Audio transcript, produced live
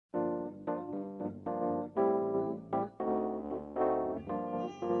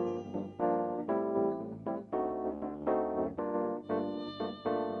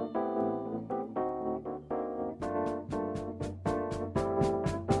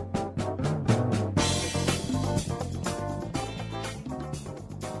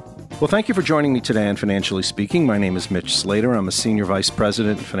Well, thank you for joining me today on Financially Speaking. My name is Mitch Slater. I'm a Senior Vice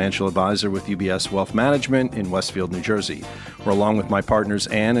President and Financial Advisor with UBS Wealth Management in Westfield, New Jersey, where along with my partners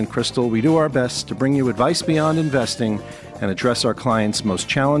Ann and Crystal, we do our best to bring you advice beyond investing and address our clients' most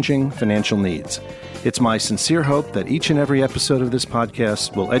challenging financial needs. It's my sincere hope that each and every episode of this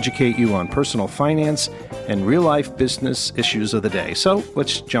podcast will educate you on personal finance and real-life business issues of the day. So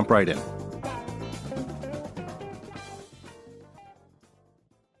let's jump right in.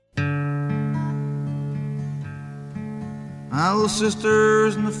 My little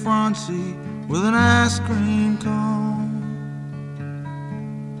sister's in the front seat with an ice cream cone.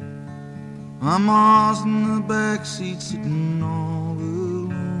 My mom's in the back seat sitting all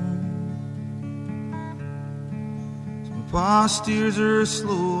alone. So my pa steers her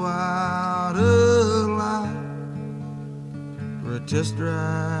slow out of light for a test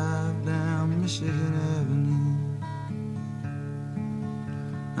drive down Michigan Avenue.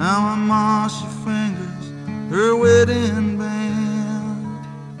 Now my mom, she fingers her wedding band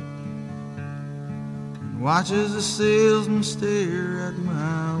and watches the salesman stare at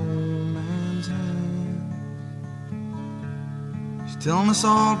my old man's hand. She's telling us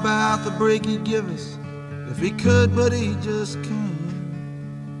all about the break he'd give us if he could, but he just can't.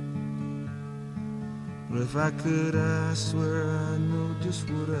 But if I could, I swear I know just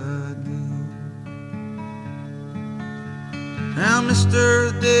what I'd do. Now,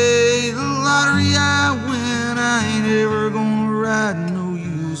 Mr. Day, the lottery I win, I ain't ever gonna ride no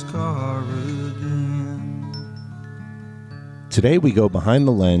used car again. Today we go behind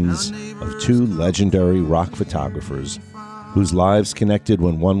the lens of two legendary rock photographers whose lives connected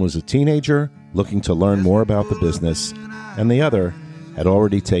when one was a teenager looking to learn more about the business, and the other had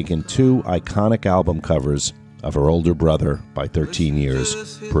already taken two iconic album covers of her older brother by 13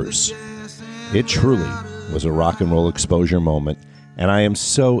 years, Bruce. It truly was a rock and roll exposure moment, and I am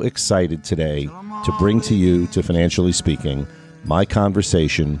so excited today to bring to you, to Financially Speaking, my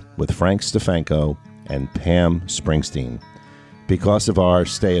conversation with Frank Stefanko and Pam Springsteen. Because of our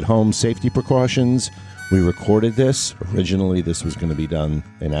stay-at-home safety precautions, we recorded this. Originally, this was going to be done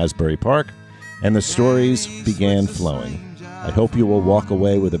in Asbury Park, and the stories began flowing. I hope you will walk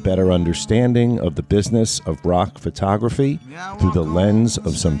away with a better understanding of the business of rock photography through the lens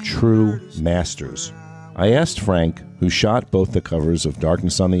of some true masters. I asked Frank, who shot both the covers of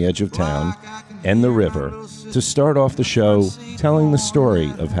Darkness on the Edge of Town and The River, to start off the show telling the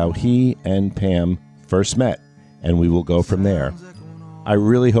story of how he and Pam first met, and we will go from there. I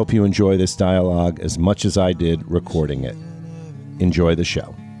really hope you enjoy this dialogue as much as I did recording it. Enjoy the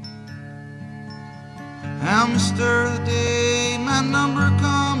show. Now, Mr. Day, my number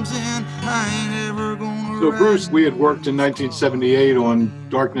comes in, I ain't ever gonna. So, Bruce, we had worked in 1978 on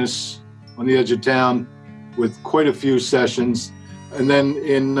Darkness on the Edge of Town with quite a few sessions. And then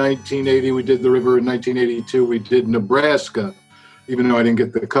in 1980, we did The River. In 1982, we did Nebraska, even though I didn't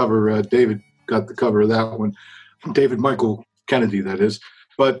get the cover. David got the cover of that one. David Michael Kennedy, that is.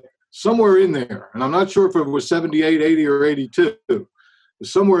 But somewhere in there, and I'm not sure if it was 78, 80, or 82,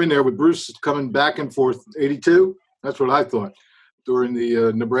 somewhere in there with Bruce coming back and forth. 82? That's what I thought during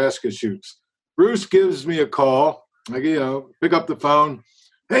the Nebraska shoots. Bruce gives me a call. I pick up the phone.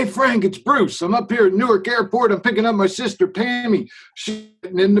 Hey, Frank, it's Bruce. I'm up here at Newark Airport. I'm picking up my sister, Pammy. She's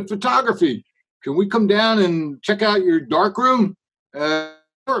getting into photography. Can we come down and check out your darkroom? What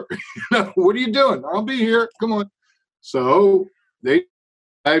are you doing? I'll be here. Come on. So they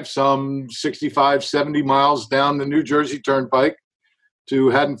drive some 65, 70 miles down the New Jersey Turnpike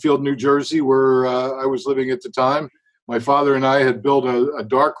to Haddonfield, New Jersey, where I was living at the time. My father and I had built a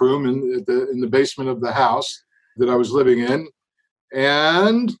darkroom in the basement of the house that I was living in.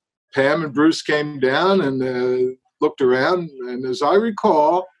 And Pam and Bruce came down and looked around. And as I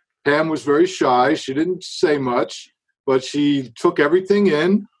recall, Pam was very shy. She didn't say much, but she took everything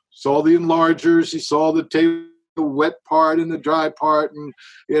in, saw the enlargers, she saw the table, the wet part and the dry part, and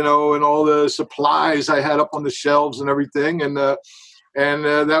and all the supplies I had up on the shelves and everything. And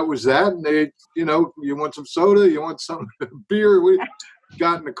that was that. And they, you want some soda? You want some beer? We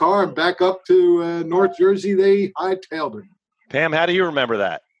got in the car and back up to North Jersey. They hightailed it. Pam, how do you remember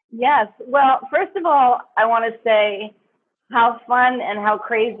that? Yes. Well, first of all, I want to say how fun and how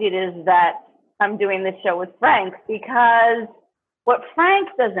crazy it is that I'm doing this show with Frank, because what Frank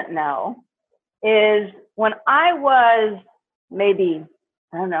doesn't know is when I was maybe,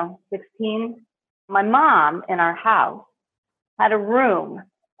 16, my mom in our house had a room,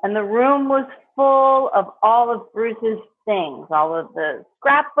 and the room was full of all of Bruce's things, all of the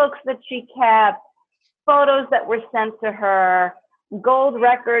scrapbooks that she kept, photos that were sent to her, gold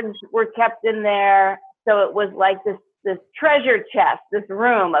records were kept in there. So it was like this this treasure chest, this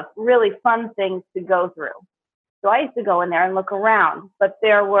room of really fun things to go through. So I used to go in there and look around, but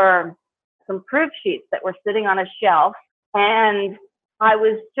there were some proof sheets that were sitting on a shelf, and I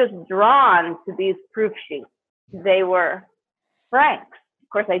was just drawn to these proof sheets. They were Frank's. Of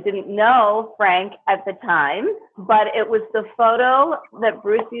course, I didn't know Frank at the time, but it was the photo that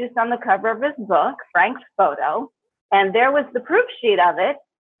Bruce used on the cover of his book, Frank's photo. And there was the proof sheet of it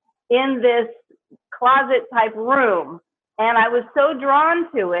in this closet type room. And I was so drawn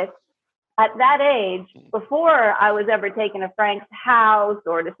to it at that age, before I was ever taken to Frank's house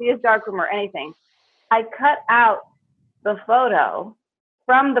or to see his darkroom or anything. I cut out the photo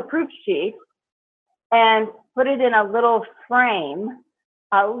from the proof sheet and put it in a little frame,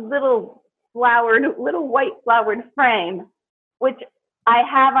 a little white flowered frame, which I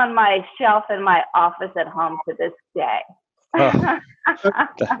have on my shelf in my office at home to this day. Oh,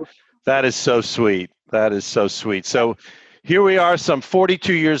 that is so sweet. That is so sweet. So here we are some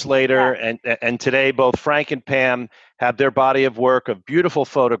 42 years later, and today both Frank and Pam have their body of work of beautiful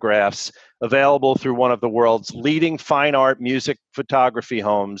photographs available through one of the world's leading fine art music photography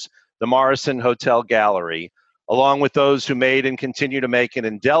homes, the Morrison Hotel Gallery, along with those who made and continue to make an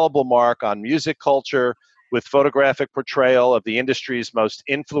indelible mark on music culture with photographic portrayal of the industry's most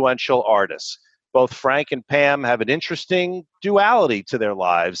influential artists. Both Frank and Pam have an interesting duality to their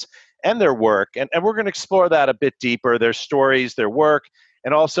lives and their work, and we're going to explore that a bit deeper, their stories, their work,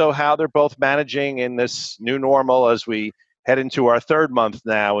 and also how they're both managing in this new normal as we head into our third month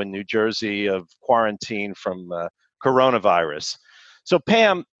now in New Jersey of quarantine from coronavirus. So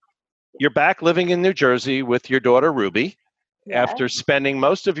Pam, you're back living in New Jersey with your daughter Ruby after spending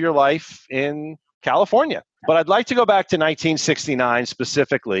most of your life in California. But I'd like to go back to 1969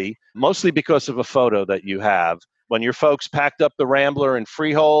 specifically, mostly because of a photo that you have when your folks packed up the Rambler in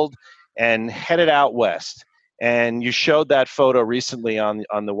Freehold and headed out west. And you showed that photo recently on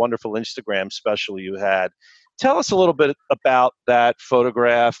the wonderful Instagram special you had. Tell us a little bit about that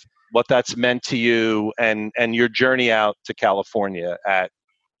photograph, what that's meant to you, and your journey out to California at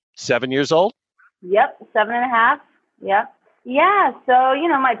 7 years old? Yep, 7.5. Yep. Yeah, so,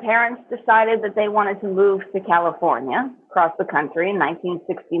 my parents decided that they wanted to move to California, across the country in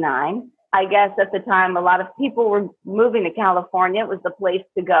 1969. I guess at the time, a lot of people were moving to California. It was the place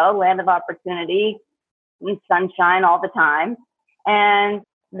to go, land of opportunity and sunshine all the time. And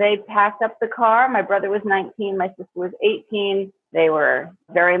they packed up the car. My brother was 19, my sister was 18. They were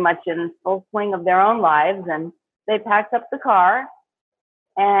very much in full swing of their own lives, and they packed up the car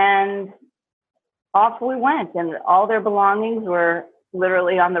and off we went. And all their belongings were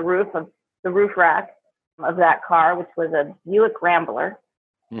literally on the roof rack of that car, which was a Buick Rambler.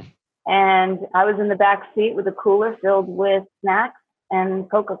 And I was in the back seat with a cooler filled with snacks and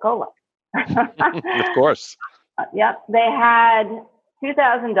Coca-Cola. Of course. Yep. They had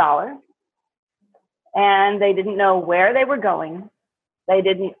 $2,000 and they didn't know where they were going. They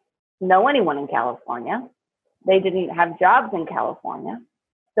didn't know anyone in California. They didn't have jobs in California.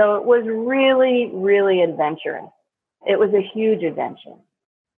 So it was really, really adventurous. It was a huge adventure.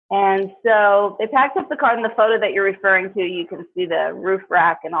 And so they packed up the car. In the photo that you're referring to, you can see the roof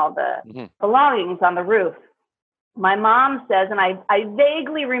rack and all the belongings on the roof. My mom says, and I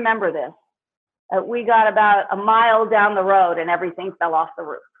vaguely remember this, we got about a mile down the road and everything fell off the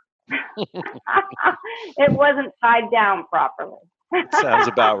roof. It wasn't tied down properly. Sounds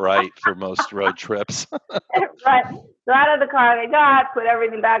about right for most road trips. Right. So out of the car they got, put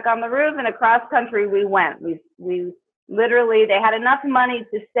everything back on the roof, and across country we went. We literally, they had enough money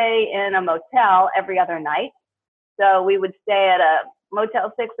to stay in a motel every other night. So we would stay at a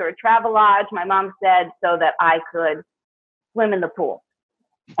Motel 6 or a Travel Lodge, my mom said, so that I could swim in the pool.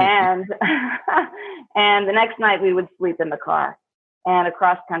 And and the next night we would sleep in the car, and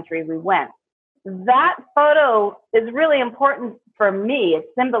across country we went. That photo is really important for me. It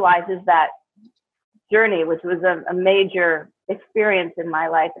symbolizes that journey, which was a major experience in my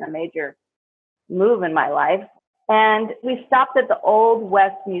life and a major move in my life. And we stopped at the Old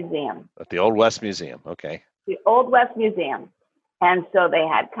West Museum. At the Old West Museum, okay. The Old West Museum. And so they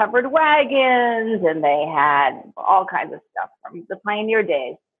had covered wagons and they had all kinds of stuff from the pioneer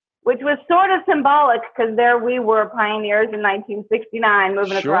days, which was sort of symbolic because there we were pioneers in 1969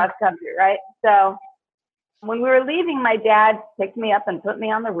 moving across country, right? So when we were leaving, my dad picked me up and put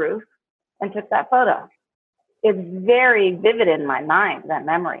me on the roof and took that photo. It's very vivid in my mind, that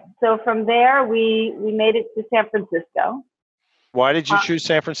memory. So from there, we made it to San Francisco. Why did you choose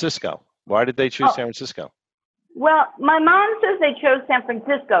San Francisco? Why did they choose San Francisco? Well, my mom says they chose San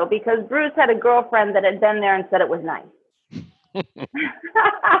Francisco because Bruce had a girlfriend that had been there and said it was nice.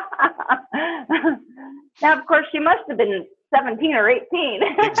 Now, of course, she must have been 17 or 18.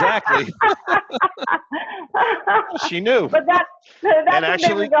 Exactly. She knew. But that's And what actually,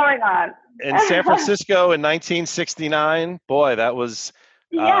 they were going on. in San Francisco in 1969, boy, that was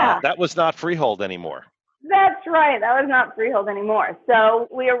not freehold anymore. That's right. That was not freehold anymore. So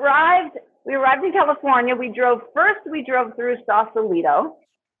we arrived in California. We drove through Sausalito,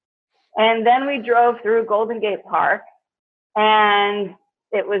 and then we drove through Golden Gate Park, and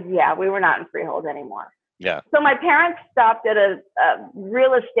it was, we were not in freehold anymore. Yeah. So my parents stopped at a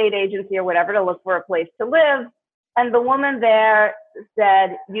real estate agency or whatever to look for a place to live. And the woman there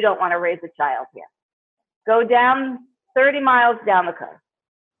said, you don't want to raise a child here. Go down 30 miles down the coast.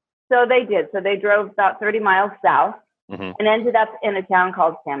 So they did. So they drove about 30 miles south and ended up in a town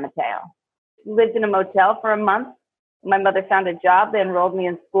called San Mateo. Lived in a motel for a month. My mother found a job. They enrolled me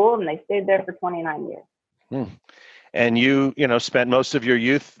in school, and they stayed there for 29 years. And you spent most of your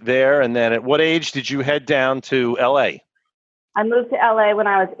youth there. And then at what age did you head down to L.A.? I moved to L.A. when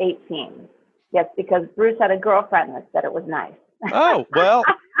I was 18. Yes, because Bruce had a girlfriend that said it was nice. Oh, well,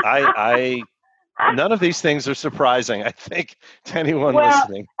 I none of these things are surprising, I think, to anyone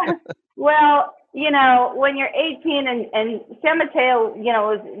listening. Well, when you're 18 and San Mateo,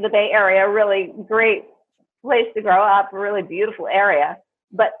 is the Bay Area, a really great place to grow up, a really beautiful area.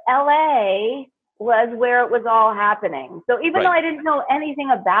 But L.A. was where it was all happening. So even though I didn't know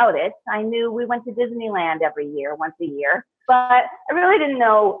anything about it, I knew we went to Disneyland once a year. But I really didn't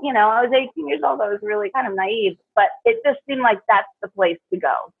know, I was 18 years old. I was really kind of naive, but it just seemed like that's the place to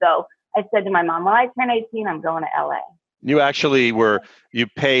go. So I said to my mom, when I turn 18, I'm going to LA. You actually you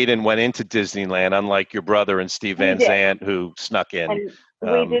paid and went into Disneyland, unlike your brother and Steve Van Zandt, who snuck in. And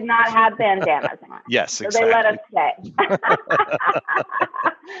we did not have bandanas on. Yes, so exactly. They let us stay.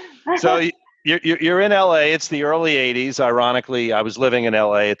 So you're in LA. It's the early 80s. Ironically, I was living in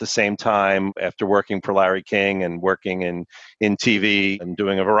LA at the same time after working for Larry King and working in TV and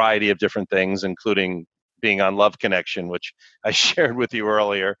doing a variety of different things, including being on Love Connection, which I shared with you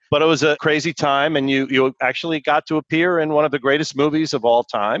earlier. But it was a crazy time, and you actually got to appear in one of the greatest movies of all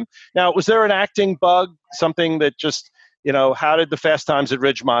time. Now, was there an acting bug, something that just, how did the Fast Times at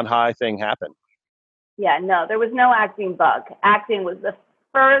Ridgemont High thing happen? Yeah, no, there was no acting bug. Acting was the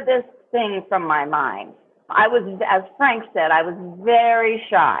furthest thing from my mind. I was, as Frank said, I was very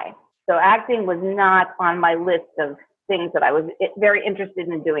shy. So acting was not on my list of things that I was very interested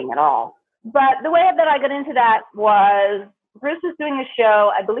in doing at all. But the way that I got into that was Bruce was doing a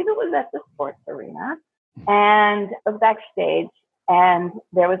show, I believe it was at the Sports Arena, and I was backstage, and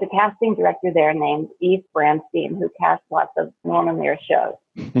there was a casting director there named Eve Branstein, who cast lots of Norman Lear shows.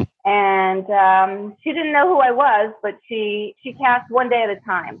 And she didn't know who I was, but she cast One Day at a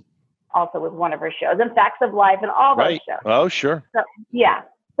Time, also with one of her shows, and Facts of Life and all those shows. Oh, sure. So, yeah.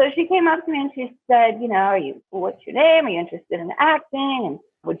 So she came up to me and she said, what's your name? Are you interested in acting? And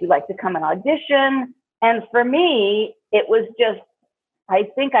would you like to come and audition? And for me, it was just, I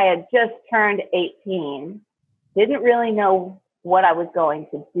think I had just turned 18, didn't really know what I was going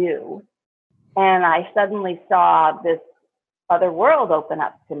to do. And I suddenly saw this other world open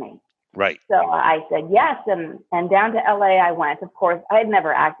up to me. Right. So I said yes, and down to LA I went. Of course, I had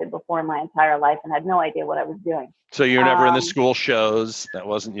never acted before in my entire life and had no idea what I was doing. So you're never in the school shows. That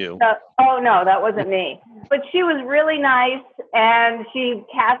wasn't you. Oh, no, that wasn't me. But she was really nice, and she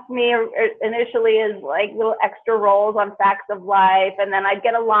cast me initially as like little extra roles on Facts of Life, and then I'd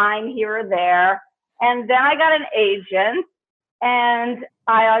get a line here or there. And then I got an agent, and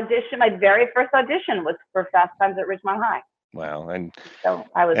I auditioned. My very first audition was for Fast Times at Ridgemont High. Wow. And so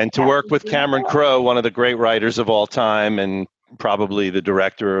to work with Cameron Crowe, one of the great writers of all time, and probably the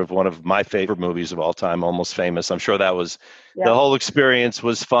director of one of my favorite movies of all time, Almost Famous. I'm sure that was the whole experience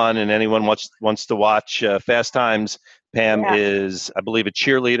was fun. And anyone wants to watch Fast Times, Pam is, I believe, a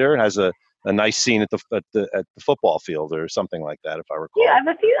cheerleader, has a nice scene at the football field or something like that, if I recall. Yeah, I have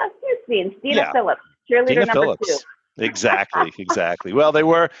a few scenes. Dina Phillips, cheerleader Dina number Phillips. 2. Exactly. Well,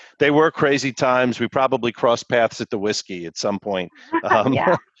 they were crazy times. We probably crossed paths at the whiskey at some point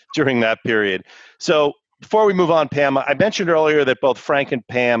during that period. So before we move on, Pam, I mentioned earlier that both Frank and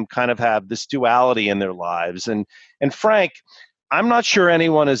Pam kind of have this duality in their lives. And Frank, I'm not sure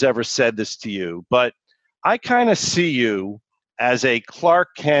anyone has ever said this to you, but I kind of see you as a Clark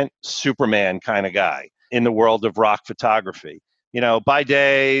Kent Superman kind of guy in the world of rock photography. By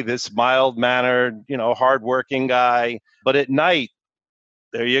day, this mild-mannered, hardworking guy. But at night,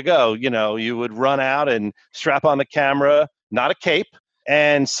 there you go. You would run out and strap on the camera, not a cape,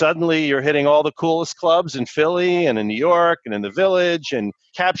 and suddenly you're hitting all the coolest clubs in Philly and in New York and in the Village and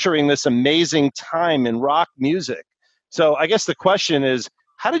capturing this amazing time in rock music. So I guess the question is,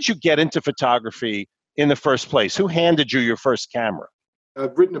 how did you get into photography in the first place? Who handed you your first camera?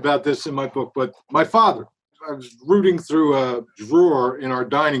 I've written about this in my book, but my father. I was rooting through a drawer in our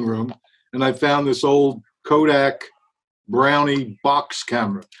dining room, and I found this old Kodak Brownie box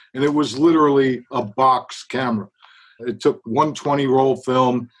camera, and it was literally a box camera. It took 120 roll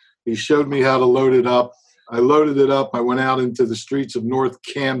film. He showed me how to load it up. I loaded it up. I went out into the streets of North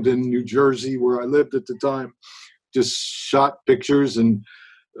Camden, New Jersey, where I lived at the time, just shot pictures and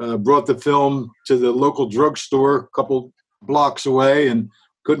brought the film to the local drugstore a couple blocks away and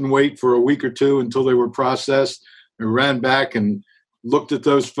couldn't wait for a week or two until they were processed. I ran back and looked at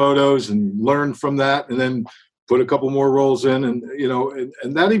those photos and learned from that, and then put a couple more rolls in, and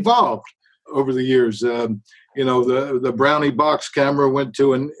and that evolved over the years. The Brownie box camera went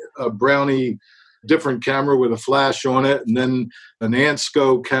to a Brownie different camera with a flash on it, and then an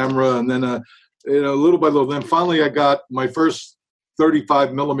Ansco camera, and then little by little. Then finally, I got my first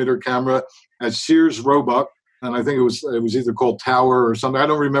 35 millimeter camera at Sears Roebuck, and I think it was either called Tower or something. I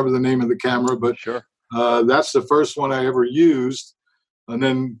don't remember the name of the camera, but sure. That's the first one I ever used, and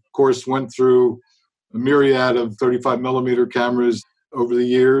then of course went through a myriad of 35 millimeter cameras over the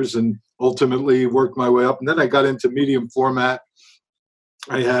years, and ultimately worked my way up. And then I got into medium format.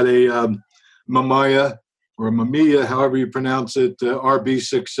 I had a Mamiya, or Mamiya, however you pronounce it,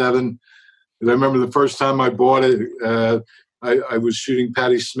 RB67. And I remember the first time I bought it, I was shooting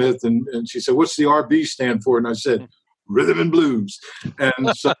Patti Smith, and she said, "What's the RB stand for?" And I said, "Rhythm and Blues."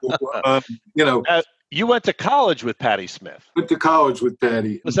 And so, you went to college with Patti Smith. Went to college with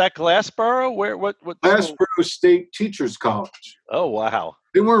Patti. Was that Glassboro? What? Glassboro State Teachers College. Oh, wow.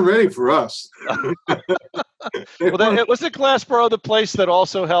 They weren't ready for us. Was it Glassboro the place that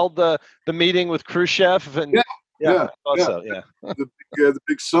also held the meeting with Khrushchev? And yeah. Also, the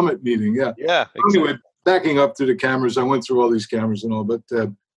big summit meeting. Yeah. Yeah. Exactly. Anyway, backing up to the cameras, I went through all these cameras and all, but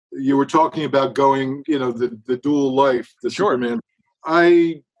you were talking about going, the dual life, the Sure. Superman.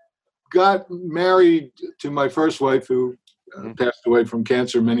 I got married to my first wife, who passed away from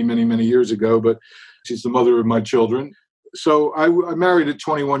cancer many, many, many years ago, but she's the mother of my children. So I married at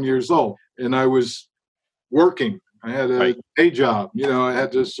 21 years old, and I was working. I had a day job. I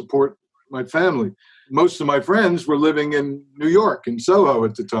had to support my family. Most of my friends were living in New York, in Soho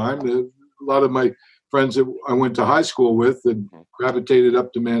at the time. A lot of my friends that I went to high school with had gravitated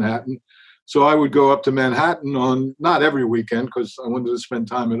up to Manhattan. So I would go up to Manhattan on, not every weekend, because I wanted to spend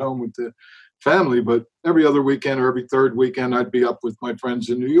time at home with the family, but every other weekend or every third weekend, I'd be up with my friends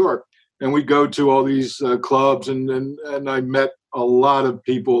in New York. And we'd go to all these clubs, and I met a lot of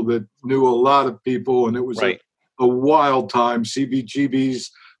people that knew a lot of people, and it was a wild time.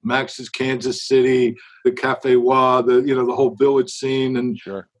 CBGB's, Max's Kansas City, the Cafe Wa, the whole village scene, and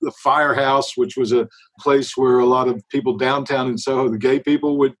the Firehouse, which was a place where a lot of people downtown in Soho, the gay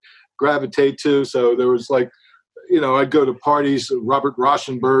people, would gravitate to. So there was I'd go to parties, Robert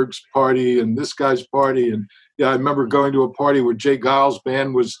Rauschenberg's party and this guy's party. And I remember going to a party where Jay Giles'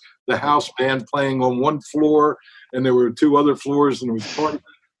 band was the house band playing on one floor, and there were two other floors, and it was party.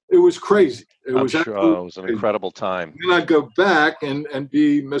 It was crazy. It was an incredible time. Then I'd go back and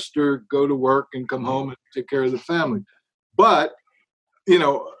be Mr. Go to work and come home and take care of the family. But,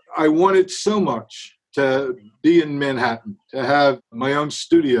 I wanted so much to be in Manhattan, to have my own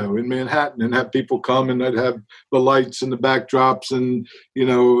studio in Manhattan and have people come, and I'd have the lights and the backdrops and,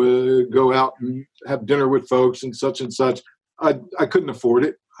 go out and have dinner with folks and such and such. I couldn't afford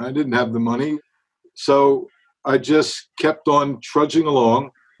it. I didn't have the money. So I just kept on trudging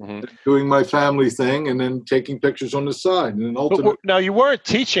along, doing my family thing, and then taking pictures on the side. And then ultimately, now, you weren't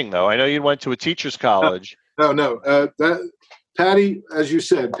teaching, though. I know you went to a teacher's college. No. Patti, as you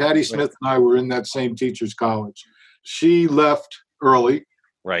said, Patti Smith and I were in that same teacher's college. She left early,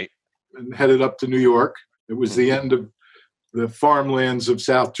 and headed up to New York. It was the end of the farmlands of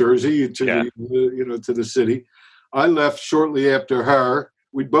South Jersey to the city. I left shortly after her.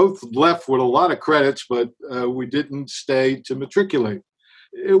 We both left with a lot of credits, but we didn't stay to matriculate.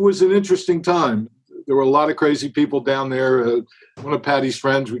 It was an interesting time. There were a lot of crazy people down there. One of Patti's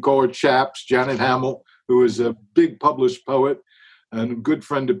friends, we call her Chaps, Janet Hamill, who is a big published poet and a good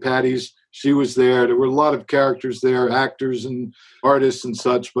friend of Patti's. She was there. There were a lot of characters there, actors and artists and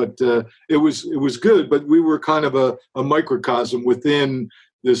such, but it was good. But we were kind of a microcosm within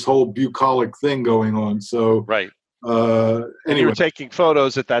this whole bucolic thing going on. So and you were taking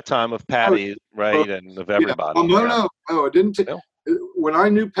photos at that time of Patti, and of everybody. No, I didn't. When I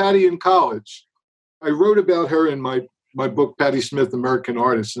knew Patti in college, I wrote about her in my book, Patti Smith, American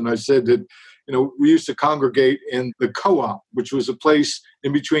Artist, and I said that we used to congregate in the co-op, which was a place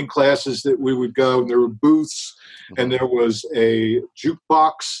in between classes that we would go, and there were booths, and there was a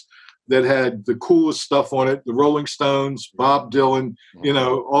jukebox. that had the coolest stuff on it, the Rolling Stones, Bob Dylan,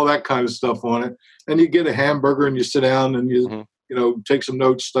 all that kind of stuff on it. And you get a hamburger and you sit down and you take some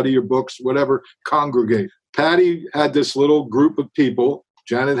notes, study your books, whatever, congregate. Patty had this little group of people,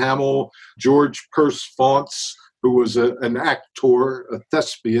 Janet Hamill, George Perce Fonts, who was an actor, a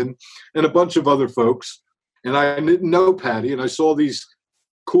thespian, and a bunch of other folks. And I didn't know Patty, and I saw these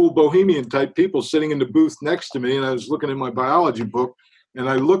cool bohemian type people sitting in the booth next to me, and I was looking in my biology book, and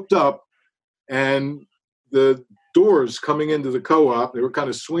I looked up, and the doors coming into the co-op, they were kind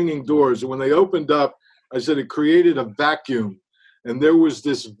of swinging doors, and when they opened up, I said it created a vacuum, and there was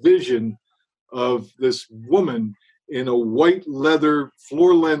this vision of this woman in a white leather,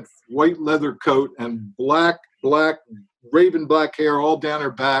 floor-length white leather coat and black, raven black hair all down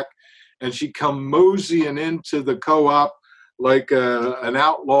her back, and she come moseying into the co-op like an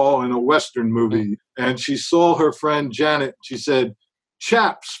outlaw in a Western movie. And she saw her friend Janet. She said,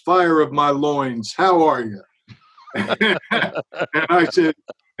 "Chaps, fire of my loins, how are you?" And I said,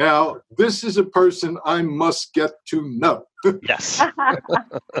 "Now, this is a person I must get to know." Yes.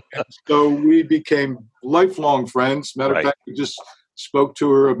 So we became lifelong friends. Matter of fact, we just spoke to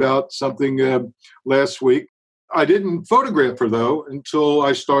her about something last week. I didn't photograph her, though, until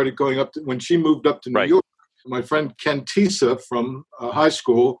I started going up when she moved up to New York. My friend Ken Tisa from high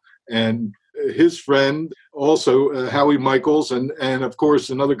school and his friend also, Howie Michaels, and of course,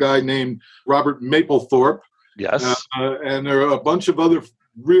 another guy named Robert Mapplethorpe. Yes. And there are a bunch of other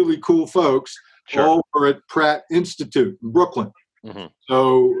really cool folks. Sure. All were at Pratt Institute in Brooklyn. Mm-hmm.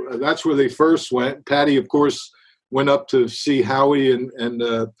 So that's where they first went. Patty, of course, went up to see Howie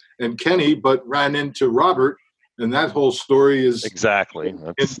and Kenny, but ran into Robert. And that whole story is exactly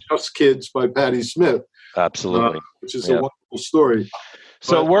in Just Kids by Patti Smith. Absolutely. Which is a wonderful story.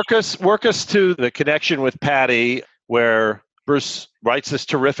 So work us to the connection with Patty, where Bruce writes this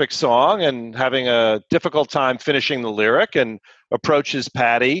terrific song and having a difficult time finishing the lyric and approaches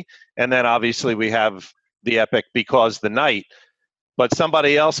Patty. And then obviously we have the epic Because the Night. But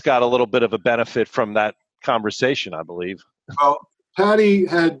somebody else got a little bit of a benefit from that conversation, I believe. Well, Patty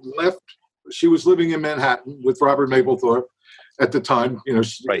had left. She was living in Manhattan with Robert Mapplethorpe at the time.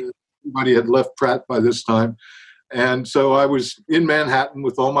 Everybody had left Pratt by this time. And so I was in Manhattan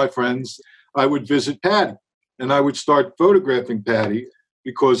with all my friends. I would visit Patty, and I would start photographing Patty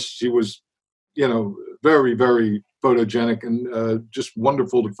because she was, very, very photogenic and just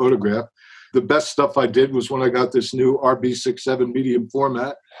wonderful to photograph. The best stuff I did was when I got this new RB67 medium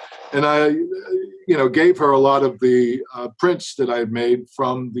format, and I, gave her a lot of the prints that I had made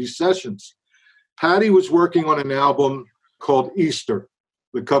from these sessions. Patty was working on an album called Easter.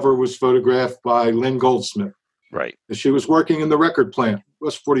 The cover was photographed by Lynn Goldsmith. Right. She was working in the record plant,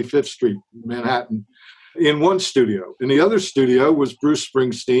 West 45th Street, Manhattan, in one studio. In the other studio was Bruce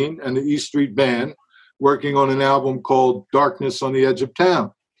Springsteen and the E Street Band working on an album called Darkness on the Edge of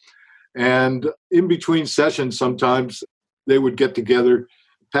Town. And in between sessions, sometimes they would get together.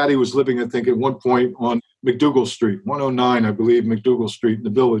 Patty was living, I think, at one point on McDougal Street, 109, I believe, McDougal Street in the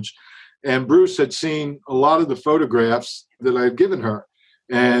Village. And Bruce had seen a lot of the photographs that I had given her.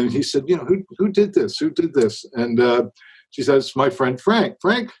 And he said, who did this? Who did this? And she said, it's my friend Frank.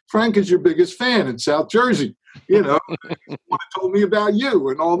 Frank is your biggest fan in South Jersey. Told me about you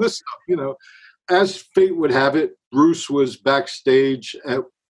and all this stuff, As fate would have it, Bruce was backstage at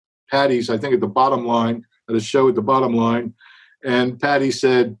Patty's, I think at the Bottom Line, at a show at the Bottom Line. And Patty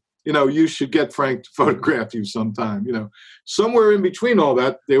said, you should get Frank to photograph you sometime. Somewhere in between all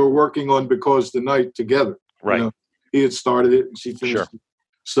that, they were working on Because the Night together. Right. He had started it and she finished it.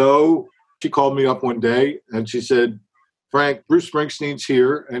 So she called me up one day and she said, Frank, Bruce Springsteen's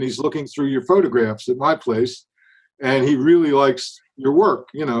here and he's looking through your photographs at my place and he really likes your work,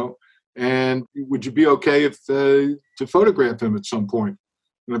 and would you be okay if to photograph him at some point?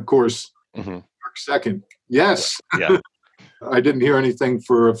 And of course, second, yes. Yeah. I didn't hear anything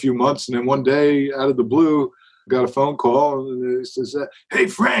for a few months. And then one day out of the blue, got a phone call and it says, hey,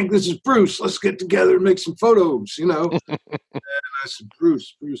 Frank, this is Bruce. Let's get together and make some photos, And I said,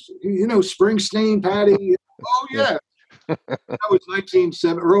 Bruce, Springsteen, Patty. Oh, yeah. That was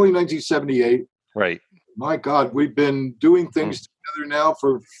early 1978. Right. My God, we've been doing things together now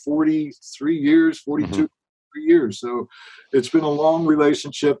for 43 years, 42 years. So it's been a long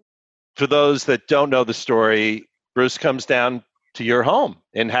relationship. For those that don't know the story, Bruce comes down to your home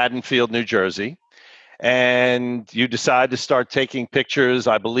in Haddonfield, New Jersey, and you decide to start taking pictures,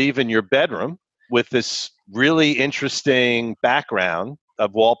 I believe, in your bedroom with this really interesting background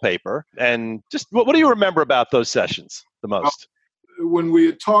of wallpaper. And just what do you remember about those sessions the most? When we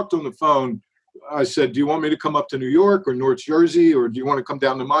had talked on the phone, I said, do you want me to come up to New York or North Jersey, or do you want to come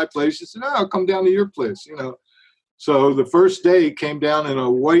down to my place? He said, no, I'll come down to your place, you know. So the first day he came down in a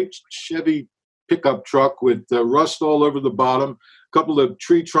white Chevy pickup truck with rust all over the bottom, a couple of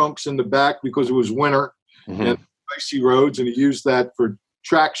tree trunks in the back because it was winter and icy roads, and he used that for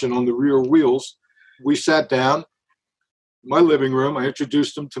traction on the rear wheels. We sat down, my living room. I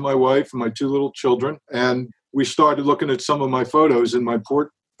introduced him to my wife and my 2 little children, and we started looking at some of my photos in my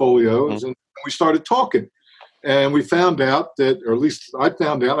portfolios, and we started talking. And we found out that, or at least I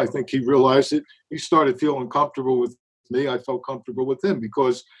found out, I think he realized it, he started feeling comfortable with me. I felt comfortable with him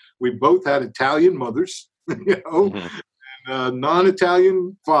because we both had Italian mothers, you know, and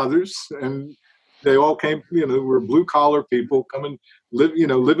non-Italian fathers, and they all came, you know, we're blue collar people coming,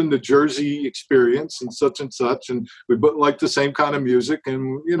 living the Jersey experience and such, and we both like the same kind of music,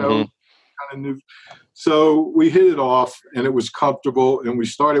 and, you know, kind of knew. So we hit it off, and it was comfortable, and we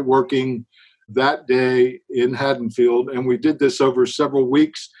started working that day in Haddonfield, and we did this over several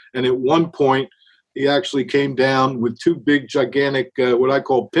weeks. And at one point, he actually came down with 2 big, gigantic, what I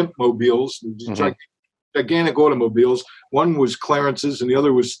call pimp mobiles, gigantic automobiles. One was Clarence's, and the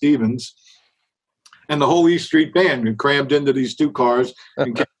other was Stevens. And the whole East Street Band crammed into these 2 cars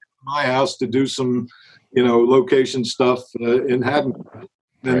and came to my house to do some, you know, location stuff in Haddonfield.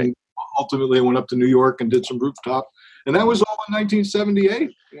 And ultimately, I went up to New York and did some rooftop, and that was all in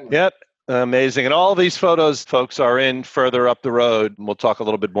 1978. You know. Yep. Amazing. And all these photos, folks, are in Further Up the Road. We'll talk a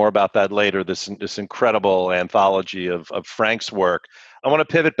little bit more about that later, this incredible anthology of Frank's work. I want to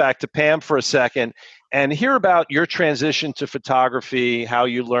pivot back to Pam for a second and hear about your transition to photography, how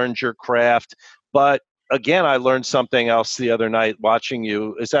you learned your craft. But again, I learned something else the other night watching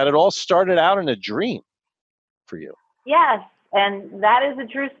you, is that it all started out in a dream for you. Yes, and that is a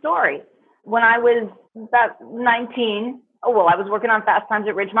true story. When I was about 19, I was working on Fast Times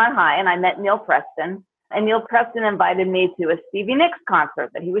at Ridgemont High, and I met Neil Preston. And Neil Preston invited me to a Stevie Nicks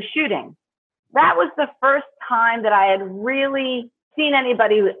concert that he was shooting. That was the first time that I had really seen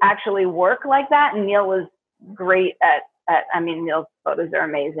anybody actually work like that. And Neil was great Neil's photos are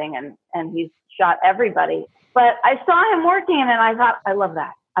amazing, and he's shot everybody. But I saw him working, and I thought, I love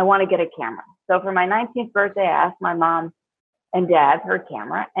that. I want to get a camera. So for my 19th birthday, I asked my mom and dad for a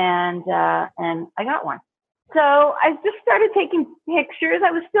camera, and I got one. So I just started taking pictures.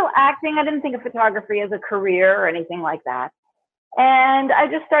 I was still acting. I didn't think of photography as a career or anything like that. And I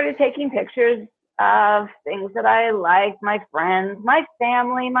just started taking pictures of things that I liked, my friends, my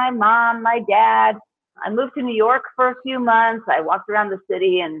family, my mom, my dad. I moved to New York for a few months. I walked around the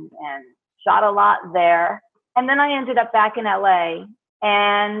city and shot a lot there. And then I ended up back in LA.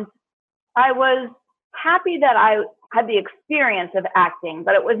 And I was happy that I had the experience of acting,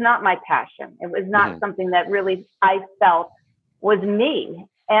 but it was not my passion. It was not something that really I felt was me.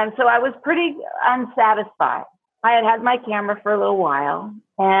 And so I was pretty unsatisfied. I had my camera for a little while,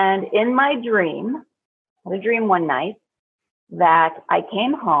 and in my dream, I had a dream one night that I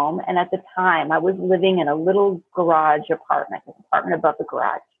came home, and at the time I was living in a little garage apartment, an apartment above the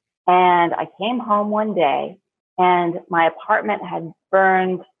garage. And I came home one day, and my apartment had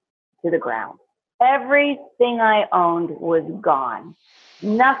burned to the ground. Everything I owned was gone.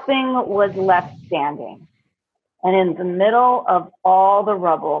 Nothing was left standing. And in the middle of all the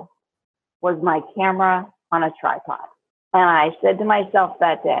rubble was my camera on a tripod. And I said to myself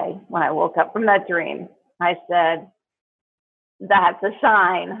that day, when I woke up from that dream, I said, that's a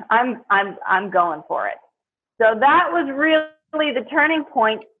sign. I'm going for it. So that was really the turning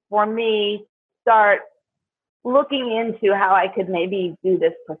point for me to start looking into how I could maybe do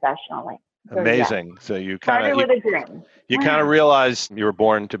this professionally. Amazing. Yeah. So you kind of with a dream. You kind of realized you were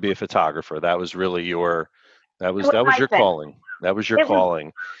born to be a photographer. That was really your your calling. That was your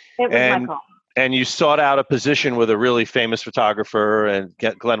calling. It was my calling. And you sought out a position with a really famous photographer, and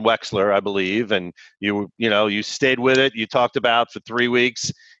Glenn Wexler, I believe, and you stayed with it. You talked about for 3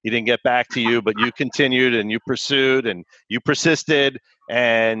 weeks. He didn't get back to you, but you continued and you pursued and you persisted,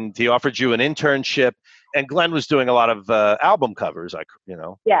 and he offered you an internship. And Glenn was doing a lot of album covers,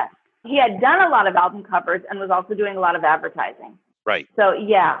 Yes. He had done a lot of album covers and was also doing a lot of advertising. Right. So,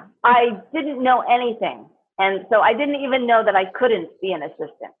 yeah, I didn't know anything. And so I didn't even know that I couldn't be an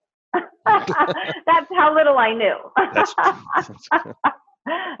assistant. That's how little I knew. That's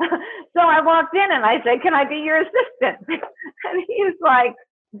So I walked in and I said, can I be your assistant? And he was like,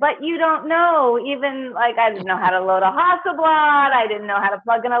 but you don't know. Even I didn't know how to load a Hasselblad. I didn't know how to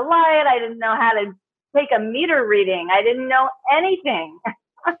plug in a light. I didn't know how to take a meter reading. I didn't know anything.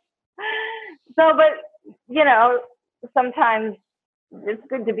 So, but, sometimes it's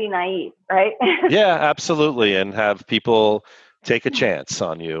good to be naive, right? Yeah, absolutely. And have people take a chance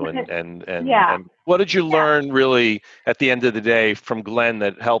on you. And Yeah. and what did you learn really at the end of the day from Glenn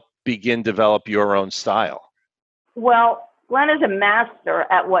that helped begin develop your own style? Well, Glenn is a master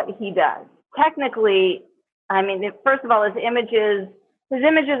at what he does. Technically, I mean, first of all, his images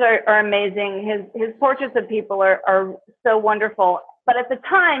are amazing. His portraits of people are so wonderful. But at the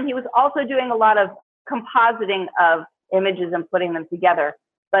time, he was also doing a lot of compositing of images and putting them together.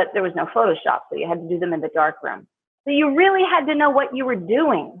 But there was no Photoshop, so you had to do them in the darkroom. So you really had to know what you were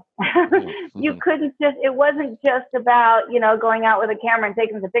doing. You couldn't it wasn't just about, going out with a camera and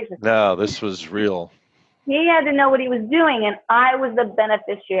taking some pictures. No, this was real. He had to know what he was doing, and I was the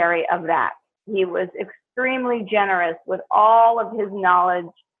beneficiary of that. He was extremely generous with all of his knowledge.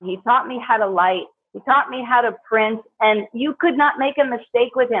 He taught me how to light. He taught me how to print, and you could not make a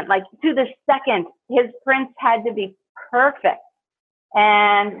mistake with him. Like, to the second, his prints had to be perfect.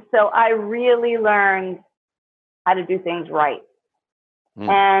 And so I really learned how to do things right.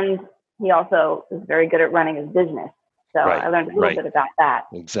 And he also was very good at running his business. So I learned a little bit about that.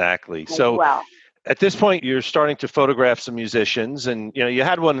 Exactly. So well. At this point, you're starting to photograph some musicians, and you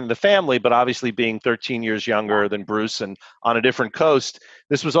had one in the family, but obviously being 13 years younger than Bruce and on a different coast,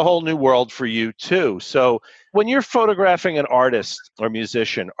 this was a whole new world for you too. So when you're photographing an artist or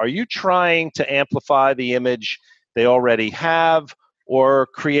musician, are you trying to amplify the image they already have or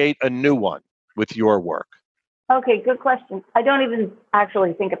create a new one with your work? Okay, good question. I don't even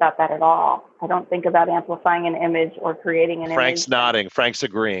actually think about that at all. I don't think about amplifying an image or creating an image. Frank's nodding. Frank's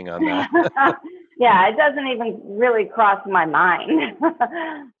agreeing on that. Yeah, it doesn't even really cross my mind.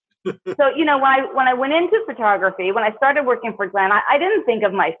 So, when I went into photography, when I started working for Glenn, I didn't think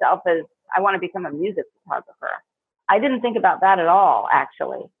of myself as I want to become a music photographer. I didn't think about that at all,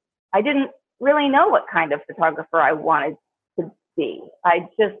 actually. I didn't really know what kind of photographer I wanted to be. I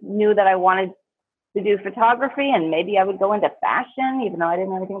just knew that I wanted to do photography, and maybe I would go into fashion, even though I didn't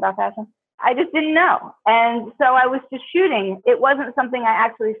know anything about fashion. I just didn't know. And so I was just shooting. It wasn't something I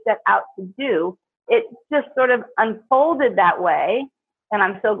actually set out to do. It just sort of unfolded that way. And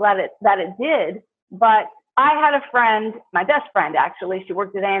I'm so glad that it did. But I had a friend, my best friend, actually. She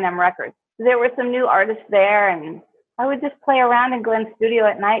worked at A&M Records. There were some new artists there, and I would just play around in Glenn's studio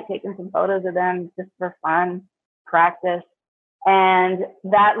at night, taking some photos of them just for fun, practice. And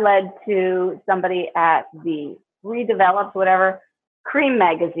that led to somebody at the redeveloped, whatever, Cream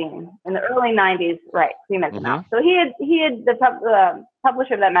magazine in the early 90s, right? Cream magazine. Mm-hmm. So he had the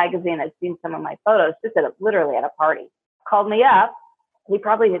publisher of that magazine had seen some of my photos just literally at a party. Called me up. He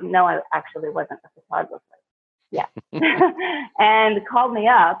probably didn't know I actually wasn't a photographer. Yeah. And called me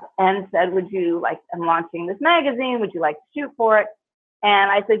up and said, I'm launching this magazine. Would you like to shoot for it?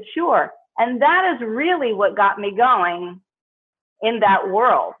 And I said, sure. And that is really what got me going in that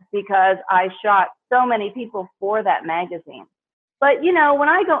world, because I shot so many people for that magazine. But, when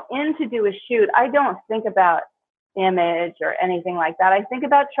I go in to do a shoot, I don't think about image or anything like that. I think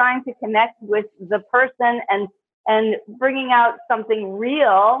about trying to connect with the person and bringing out something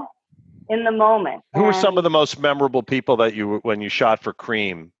real in the moment. Who were some of the most memorable people that when you shot for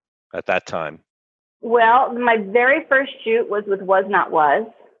Cream at that time? Well, my very first shoot was with Was Not Was,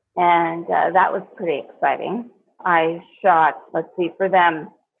 and that was pretty exciting. I shot, for them,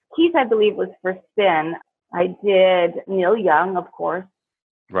 Keith, I believe, was for Spin. I did Neil Young, of course.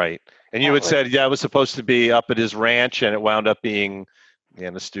 Right. And you had said, it was supposed to be up at his ranch, and it wound up being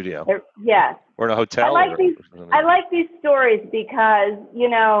in the studio. Yes. Or in a hotel. I like these stories because,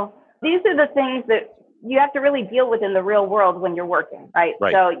 these are the things that you have to really deal with in the real world when you're working, right?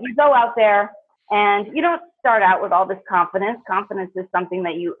 So you go out there and you don't start out with all this confidence. Confidence is something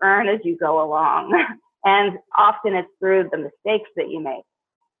that you earn as you go along. And often it's through the mistakes that you make.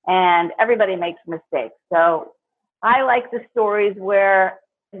 And everybody makes mistakes. So I like the stories where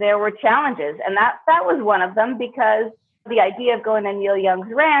there were challenges. And that was one of them, because the idea of going to Neil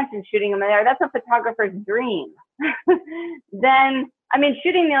Young's ranch and shooting him there, that's a photographer's dream. Then,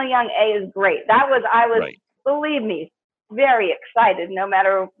 shooting Neil Young, is great. I was, believe me, very excited no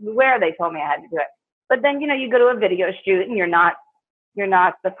matter where they told me I had to do it. But then, you go to a video shoot and you're not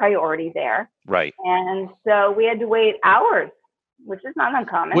the priority there. Right. And so we had to wait hours, which is not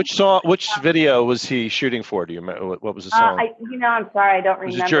uncommon. Which video was he shooting for? Do you remember what was the song? I'm sorry, I don't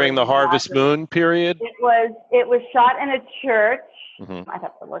remember. Was it during the Harvest Moon period? It was shot in a church. Mm-hmm. I'd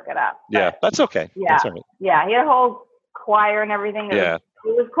have to look it up. Yeah, that's okay. Yeah, that's all right. Yeah, he had a whole choir and everything. It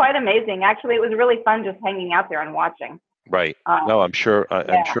was quite amazing. Actually, it was really fun just hanging out there and watching. Right. No, I'm sure.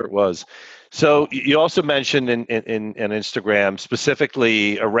 I'm sure it was. So you also mentioned in Instagram,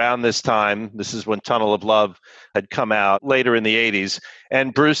 specifically around this time, this is when Tunnel of Love had come out later in the 80s,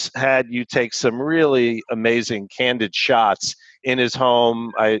 and Bruce had you take some really amazing candid shots in his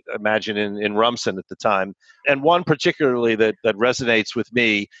home, I imagine in Rumson at the time. And one particularly that resonates with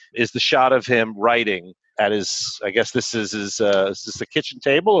me is the shot of him writing at his, I guess this is his, is this a kitchen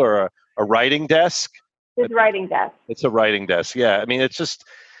table or a writing desk? His writing desk. It's a writing desk, yeah. I mean, it's just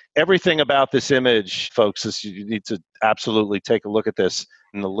everything about this image, folks, is you need to absolutely take a look at this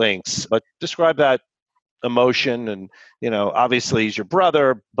in the links. But describe that emotion and, obviously he's your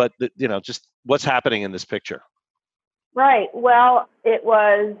brother, but, just what's happening in this picture. Right. Well, it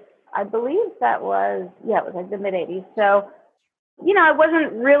was, I believe it was like the mid-'80s. So, I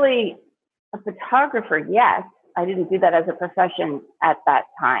wasn't really a photographer yet. I didn't do that as a profession at that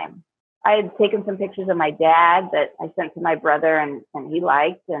time. I had taken some pictures of my dad that I sent to my brother and he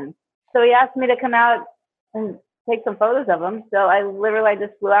liked. And so he asked me to come out and take some photos of him. So I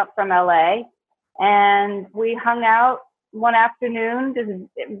just flew out from LA and we hung out one afternoon,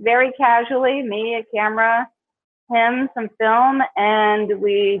 just very casually, me, a camera, him, some film, and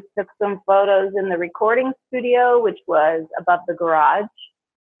we took some photos in the recording studio, which was above the garage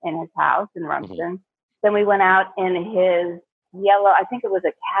in his house in Rumson. Mm-hmm. Then we went out in his yellow, I think it was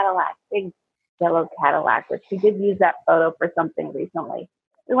a Cadillac, big yellow Cadillac, which he did use that photo for something recently.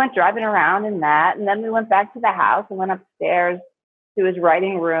 We went driving around in that, and then we went back to the house and went upstairs to his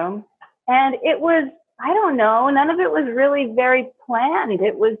writing room. And it was, I don't know, none of it was really very planned.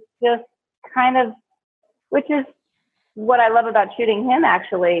 It was just kind of, which is what I love about shooting him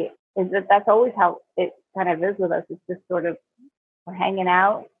actually, is that that's always how it kind of is with us. It's just sort of, we're hanging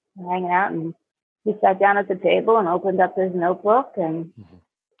out, and he sat down at the table and opened up his notebook and,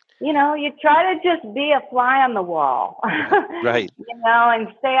 you try to just be a fly on the wall, right? And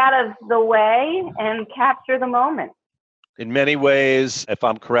stay out of the way and capture the moment. In many ways, if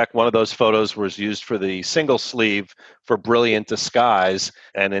I'm correct, one of those photos was used for the single sleeve for Brilliant Disguise.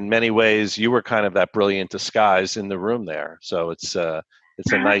 And in many ways, you were kind of that brilliant disguise in the room there. So it's a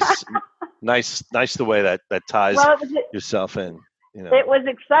nice, nice the way that ties yourself in. It was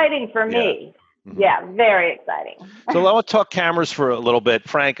exciting for me. Yeah. Mm-hmm. Yeah, very exciting. So I want to talk cameras for a little bit.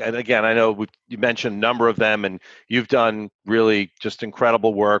 Frank, and again, I know you mentioned a number of them, and you've done really just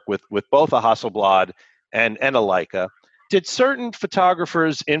incredible work with both a Hasselblad and a Leica. Did certain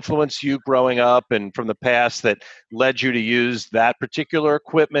photographers influence you growing up and from the past that led you to use that particular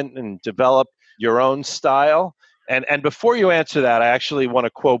equipment and develop your own style? And before you answer that, I actually want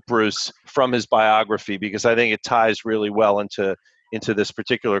to quote Bruce from his biography because I think it ties really well into this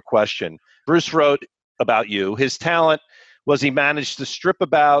particular question. Bruce wrote about you. His talent was he managed to strip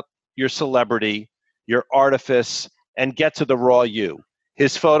about your celebrity, your artifice, and get to the raw you.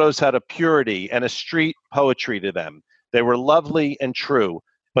 His photos had a purity and a street poetry to them. They were lovely and true,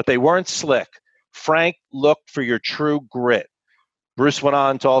 but they weren't slick. Frank looked for your true grit. Bruce went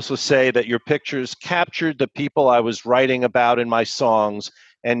on to also say that your pictures captured the people I was writing about in my songs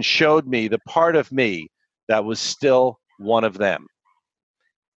and showed me the part of me that was still one of them.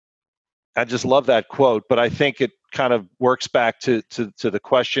 I just love that quote, but I think it kind of works back to the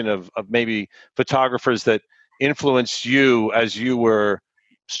question of maybe photographers that influenced you as you were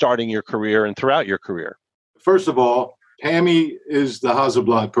starting your career and throughout your career. First of all, Pammy is the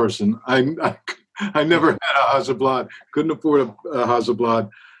Hasselblad person. I never had a Hasselblad, couldn't afford a Hasselblad.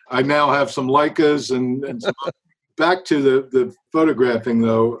 I now have some Leicas and some back to the photographing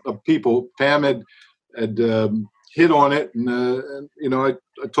though of people. Pam had hit on it, and I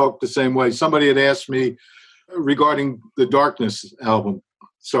talked the same way. Somebody had asked me regarding the Darkness album.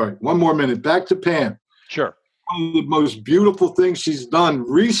 Sorry, one more minute. Back to Pam. Sure. One of the most beautiful things she's done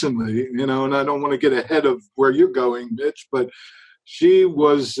recently, and I don't want to get ahead of where you're going, Mitch, but she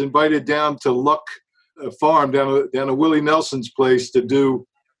was invited down to Luck Farm, down to Willie Nelson's place to do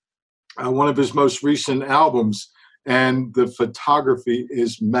one of his most recent albums, and the photography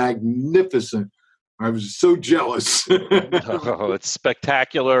is magnificent. I was so jealous. Oh, it's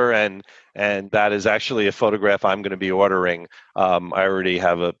spectacular, and that is actually a photograph I'm going to be ordering. I already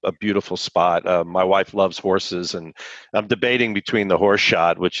have a beautiful spot. My wife loves horses, and I'm debating between the horse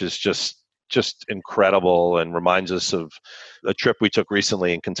shot, which is just incredible and reminds us of a trip we took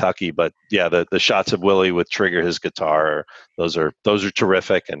recently in Kentucky. But yeah, the shots of Willie with Trigger, his guitar, those are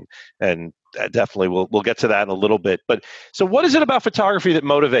terrific, and definitely we'll get to that in a little bit. But so, what is it about photography that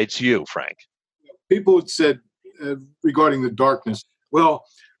motivates you, Frank? People had said regarding the Darkness, well,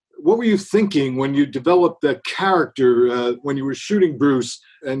 what were you thinking when you developed that character, when you were shooting Bruce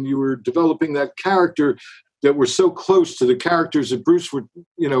and you were developing that character that were so close to the characters that Bruce were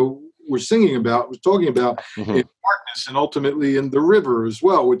singing about, was talking about in Darkness and ultimately in The River as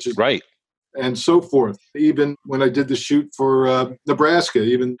well, which is right. And so forth. Even when I did the shoot for Nebraska,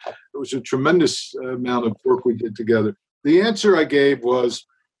 it was a tremendous amount of work we did together. The answer I gave was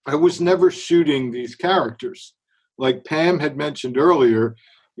I was never shooting these characters. Like Pam had mentioned earlier,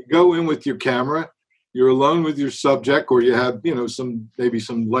 you go in with your camera, you're alone with your subject, or you have, maybe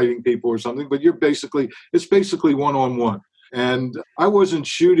some lighting people or something, but it's basically one-on-one. And I wasn't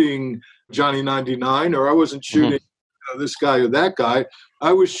shooting Johnny 99, or I wasn't shooting this guy or that guy.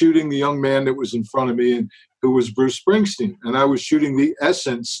 I was shooting the young man that was in front of me, and who was Bruce Springsteen. And I was shooting the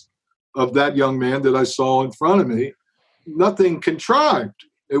essence of that young man that I saw in front of me. Nothing contrived.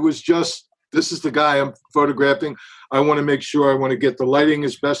 It was just, this is the guy I'm photographing. I want to make sure I want to get the lighting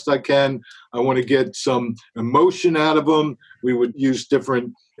as best I can. I want to get some emotion out of him. We would use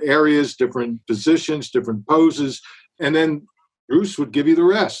different areas, different positions, different poses. And then Bruce would give you the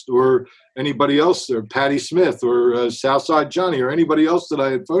rest, or anybody else, or Patti Smith, or Southside Johnny, or anybody else that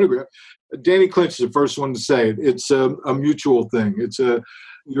I had photographed. Danny Clinch is the first one to say it. It's a mutual thing.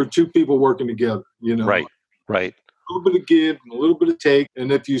 You're two people working together, Right. A little bit of give and a little bit of take. And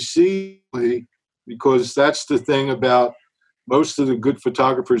if you see, because that's the thing about most of the good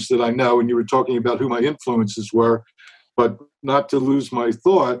photographers that I know, and you were talking about who my influences were, but not to lose my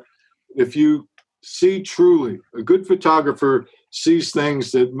thought, if you see truly, a good photographer sees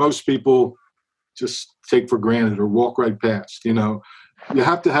things that most people just take for granted or walk right past. You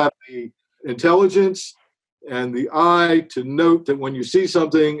have to have the intelligence and the eye to note that when you see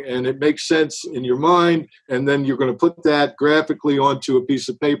something and it makes sense in your mind, and then you're going to put that graphically onto a piece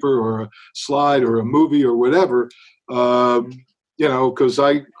of paper or a slide or a movie or whatever, because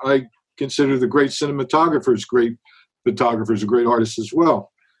I consider the great cinematographers great photographers, great artists as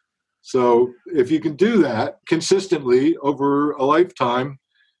well. So if you can do that consistently over a lifetime,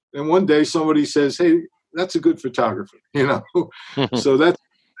 and one day somebody says, hey, that's a good photographer, So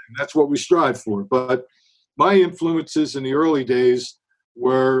that's what we strive for. But my influences in the early days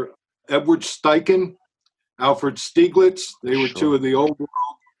were Edward Steichen, Alfred Stieglitz. They were two of the old world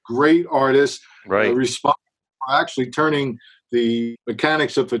great artists, responsible for actually turning the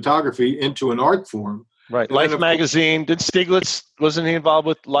mechanics of photography into an art form. Right. And Life magazine. Did Stieglitz, wasn't he involved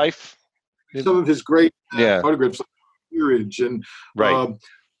with Life? Some of his great photographs, like Peerage, and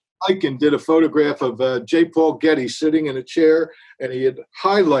Steichen did a photograph of J. Paul Getty sitting in a chair, and he had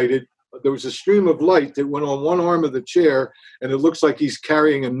highlighted. There was a stream of light that went on one arm of the chair, and it looks like he's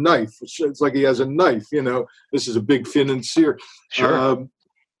carrying a knife. It's like he has a knife, This is a big financier. Sure.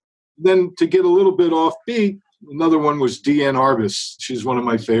 Then to get a little bit off beat, another one was Deanne Arbus. She's one of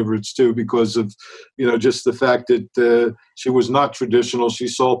my favorites too, because of, just the fact that she was not traditional. She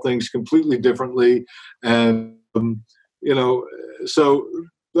saw things completely differently. And, so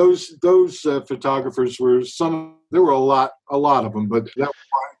those photographers were there were a lot of them, but that was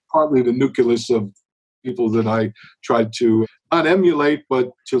partly the nucleus of people that I tried to not emulate, but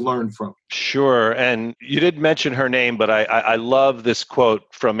to learn from. Sure. And you didn't mention her name, but I love this quote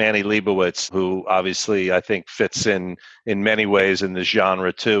from Annie Leibovitz, who obviously I think fits in many ways in this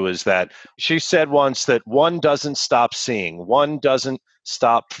genre too, is that she said once that one doesn't stop seeing, one doesn't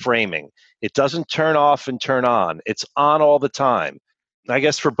stop framing. It doesn't turn off and turn on. It's on all the time. I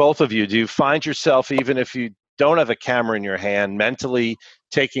guess for both of you, do you find yourself, even if you don't have a camera in your hand, mentally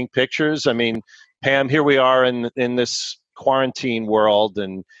taking pictures? I mean, Pam, here we are in this quarantine world,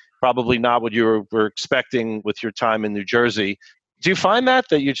 and probably not what you were expecting with your time in New Jersey. Do you find that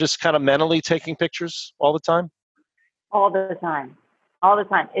you're just kind of mentally taking pictures all the time? All the time. All the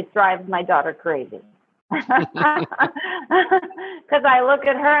time. It drives my daughter crazy. Because I look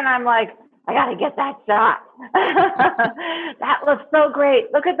at her and I'm like, I got to get that shot. That looks so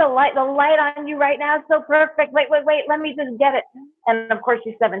great. Look at the light. The light on you right now is so perfect. Wait. Let me just get it. And of course,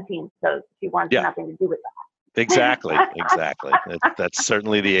 she's 17, so she wants nothing to do with that. Exactly. That's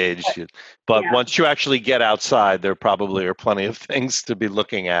certainly the age. But once you actually get outside, there probably are plenty of things to be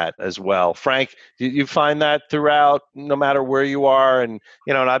looking at as well. Frank, do you find that throughout, no matter where you are? And,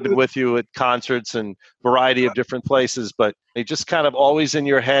 and I've been with you at concerts and variety of different places, but you just kind of always in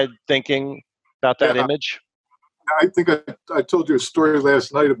your head thinking about that image? I think I told you a story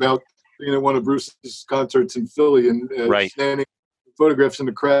last night about being at one of Bruce's concerts in Philly and standing photographs in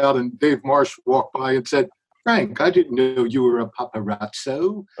the crowd, and Dave Marsh walked by and said, Frank, I didn't know you were a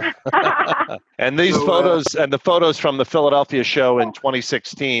paparazzo. And these photos and the photos from the Philadelphia show in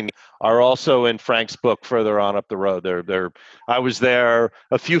 2016 are also in Frank's book further on up the road. I was there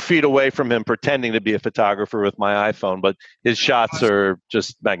a few feet away from him pretending to be a photographer with my iPhone, but his shots are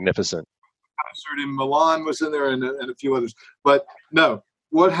just magnificent. Concert in Milan was in there and a few others. But no,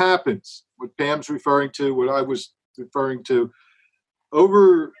 what happens, what Pam's referring to, what I was referring to,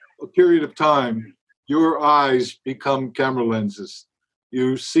 over a period of time, your eyes become camera lenses.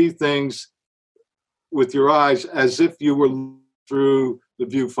 You see things with your eyes as if you were through the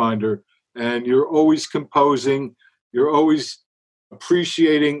viewfinder, and you're always composing, you're always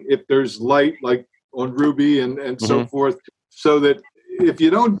appreciating if there's light, like on Ruby and so forth, so that if you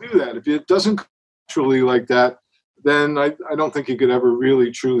don't do that, if it doesn't come naturally like that, then I don't think you could ever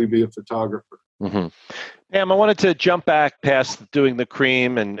really truly be a photographer. Pam, I wanted to jump back past doing the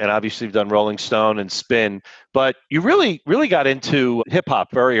Cream, and obviously you've done Rolling Stone and Spin, but you really got into hip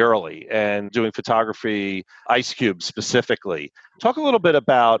hop very early and doing photography, Ice Cube specifically. Talk a little bit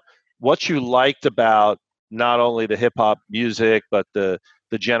about what you liked about not only the hip hop music, but the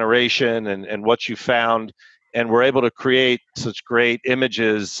generation and what you found and were able to create such great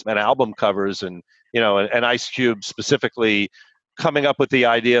images and album covers, and and Ice Cube specifically coming up with the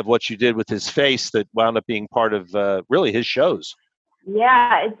idea of what you did with his face that wound up being part of really his shows.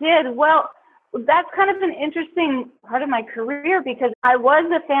 Yeah, it did. Well, that's kind of an interesting part of my career because I was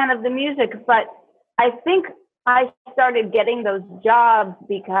a fan of the music, but I think I started getting those jobs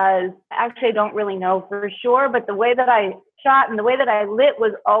because actually I don't really know for sure, but the way that I shot and the way that I lit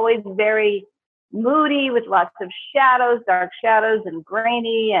was always very moody with lots of shadows, dark shadows and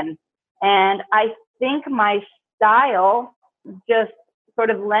grainy. And I think my style just sort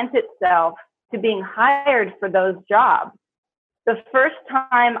of lent itself to being hired for those jobs. The first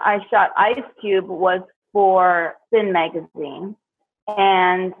time I shot Ice Cube was for Spin magazine,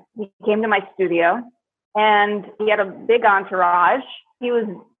 and he came to my studio, and he had a big entourage. He was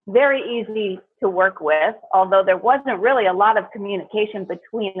very easy to work with, although there wasn't really a lot of communication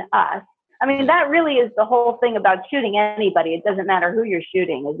between us. I mean, that really is the whole thing about shooting anybody. It doesn't matter who you're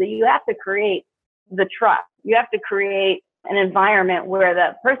shooting, is that you have to create the trust. You have to create an environment where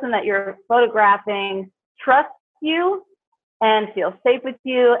the person that you're photographing trusts you and feels safe with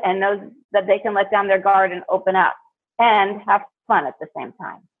you and knows that they can let down their guard and open up and have fun at the same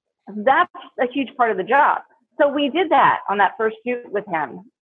time. That's a huge part of the job. So we did that on that first shoot with him.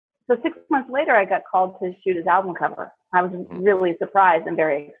 So 6 months later, I got called to shoot his album cover. I was really surprised and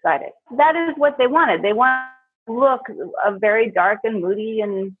very excited. That is what they wanted. They want to look very dark and moody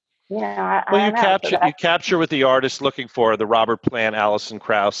and you capture what the artist looking for. The Robert Plant, Alison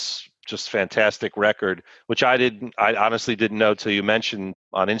Krauss, just fantastic record, which I honestly didn't know till you mentioned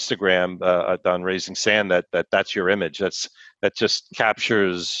on Instagram on Raising Sand that's your image. That just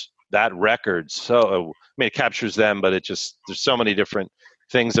captures that record. So I mean, it captures them, but there's so many different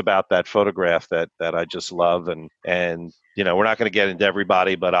things about that photograph that I just love. And we're not going to get into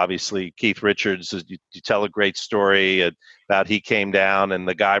everybody, but obviously Keith Richards, you tell a great story about he came down and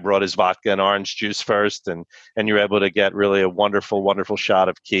the guy brought his vodka and orange juice first, and you're able to get really a wonderful, wonderful shot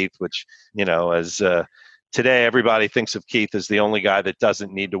of Keith, which, as today everybody thinks of Keith as the only guy that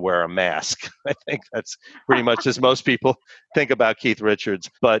doesn't need to wear a mask. I think that's pretty much as most people think about Keith Richards.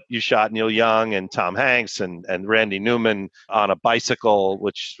 But you shot Neil Young and Tom Hanks and Randy Newman on a bicycle,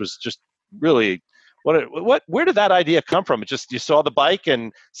 which was just really where did that idea come from? It just, you saw the bike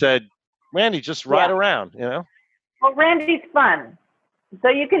and said, Randy, just ride around, Well, Randy's fun. So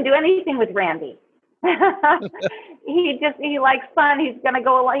you can do anything with Randy. He likes fun. He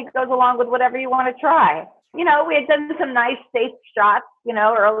goes along with whatever you want to try. We had done some nice safe shots,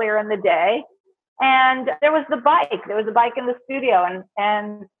 earlier in the day. And there was the bike. There was a bike in the studio.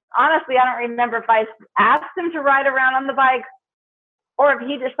 And honestly, I don't remember if I asked him to ride around on the bike or if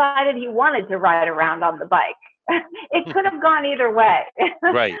he decided he wanted to ride around on the bike. It could have gone either way.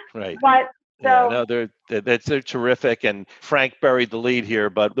 Right. But they're terrific, and Frank buried the lead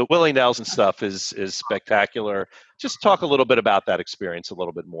here, but the Willie Nelson stuff is spectacular. Just talk a little bit about that experience a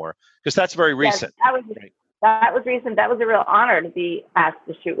little bit more, because that's very recent. Yes, that was recent. That was a real honor to be asked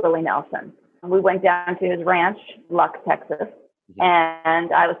to shoot Willie Nelson. We went down to his ranch, Luck, Texas,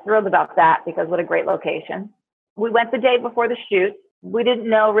 and I was thrilled about that because what a great location. We went the day before the shoot. We didn't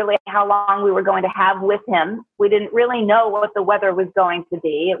know really how long we were going to have with him. We didn't really know what the weather was going to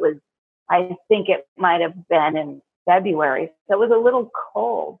be. I think it might have been in February, so it was a little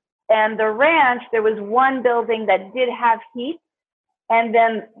cold. And the ranch, there was one building that did have heat, and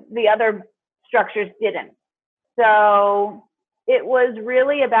then the other structures didn't. So it was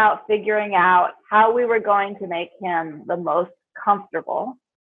really about figuring out how we were going to make him the most comfortable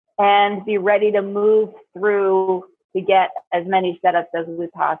and be ready to move through to get as many setups as we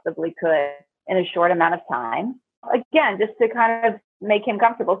possibly could in a short amount of time. Again, just to kind of make him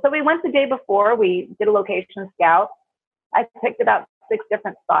comfortable. So we went the day before, we did a location scout. I picked about 6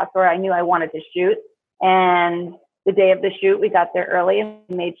 different spots where I knew I wanted to shoot. And the day of the shoot, we got there early and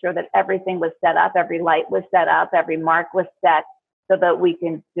made sure that everything was set up, every light was set up, every mark was set so that we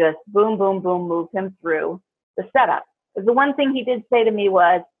can just boom, boom, boom, move him through the setup. The one thing he did say to me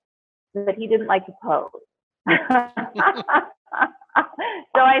was, that he didn't like to pose.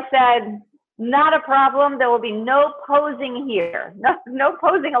 So I said, not a problem. There will be no posing here. No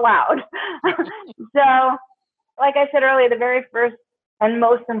posing allowed. So, like I said earlier, the very first and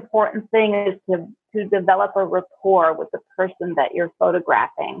most important thing is to develop a rapport with the person that you're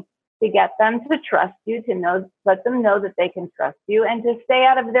photographing, to get them to trust you, let them know that they can trust you, and to stay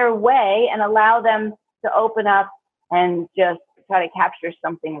out of their way and allow them to open up and just try to capture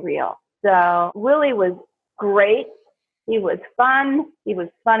something real. So Willie was great. He was fun. He was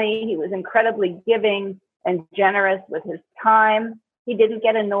funny. He was incredibly giving and generous with his time. He didn't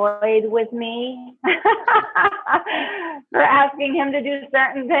get annoyed with me for asking him to do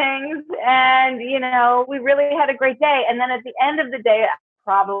certain things. And, we really had a great day. And then at the end of the day,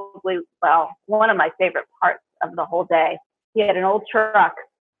 probably, one of my favorite parts of the whole day, he had an old truck.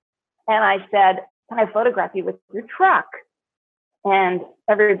 And I said, can I photograph you with your truck? And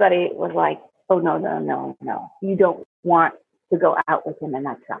everybody was like, oh, no. You don't want to go out with him in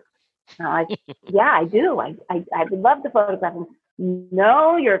that truck. And I'm like, yeah, I do. I would love to photograph him.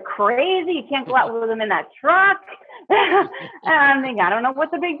 No, you're crazy. You can't go out with him in that truck. And I'm thinking, I don't know what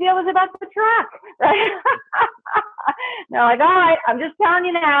the big deal is about the truck, right? No, like, all right, I'm just telling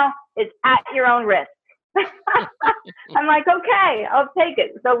you now, it's at your own risk. I'm like, okay, I'll take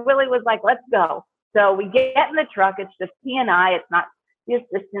it. So Willie was like, let's go. So we get in the truck. It's just he and I. It's not the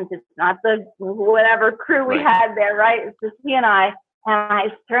assistants. It's not the whatever crew we had there, right? It's just he and I. And I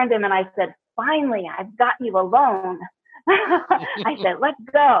turned to him and I said, finally, I've got you alone. I said, let's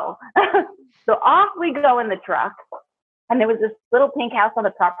go. So off we go in the truck. And there was this little pink house on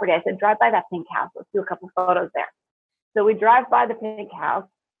the property. I said, drive by that pink house. Let's do a couple photos there. So we drive by the pink house.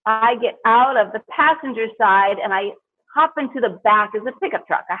 I get out of the passenger side and I hop into the back. It's a pickup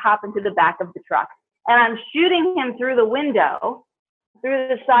truck. I hop into the back of the truck and I'm shooting him through the window, through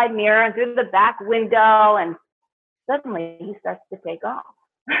the side mirror and through the back window. And suddenly he starts to take off.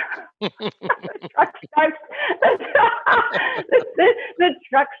 The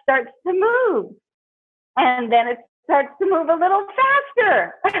truck starts to move. And then it starts to move a little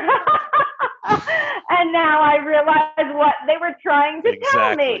faster. And now I realize what they were trying to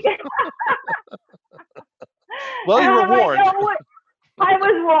tell me. Well, you were warned. I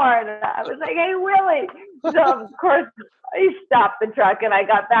was warned. I was like, hey, Willie. So, of course, he stopped the truck and I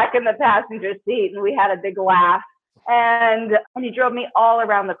got back in the passenger seat and we had a big laugh. And he drove me all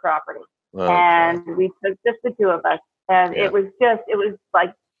around the property. Okay. And we took just the two of us. And it was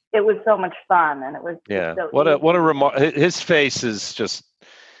so much fun. And it was so what a remark. His face is just,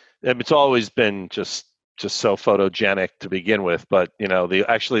 it's always been just so photogenic to begin with. But,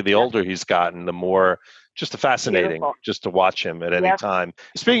 the older he's gotten, the more just fascinating just to watch him at any time.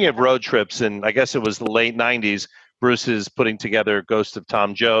 Speaking of road trips, and I guess it was the late 90s, Bruce is putting together Ghost of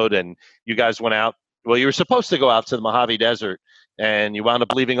Tom Joad, and you guys went out. Well, you were supposed to go out to the Mojave Desert, and you wound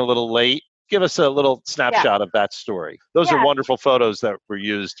up leaving a little late. Give us a little snapshot of that story. Those are wonderful photos that were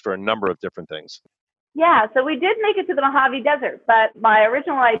used for a number of different things. Yeah, so we did make it to the Mojave Desert, but my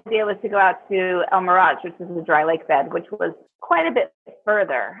original idea was to go out to El Mirage, which is a dry lake bed, which was quite a bit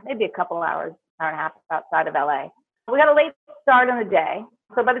further, maybe a couple hours, hour and a half outside of LA. We got a late start in the day.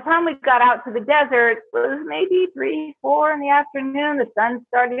 So by the time we got out to the desert, it was maybe 3, 4 in the afternoon. The sun's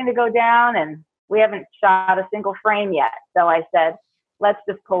starting to go down and we haven't shot a single frame yet. So I said, let's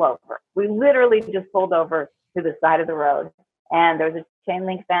just pull over. We literally just pulled over to the side of the road. And there was a chain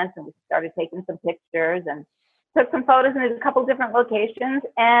link fence and we started taking some pictures and took some photos in a couple different locations.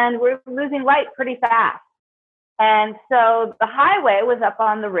 And we're losing light pretty fast. And so the highway was up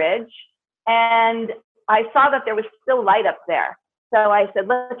on the ridge. And I saw that there was still light up there. So I said,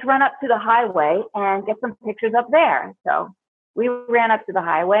 let's run up to the highway and get some pictures up there. So we ran up to the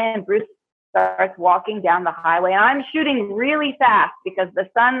highway and Bruce starts walking down the highway. And I'm shooting really fast because the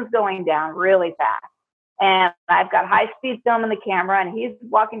sun's going down really fast. And I've got high-speed film in the camera, and he's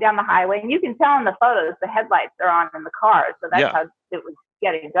walking down the highway. And you can tell in the photos, the headlights are on in the cars. So that's how it was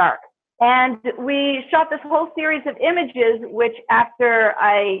getting dark. And we shot this whole series of images, which after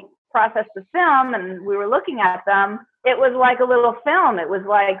I processed the film and we were looking at them, it was like a little film. It was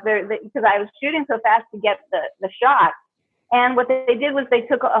like, because I was shooting so fast to get the shot. And what they did was they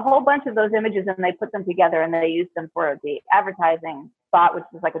took a whole bunch of those images and they put them together and they used them for the advertising spot, which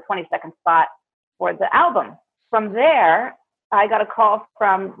was like a 20-second spot for the album. From there, I got a call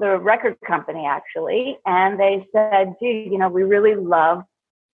from the record company actually, and they said, gee, we really love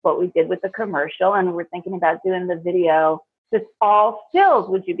what we did with the commercial and we're thinking about doing the video, just all stills.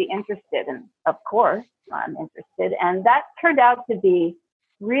 Would you be interested? And of course, I'm interested. And that turned out to be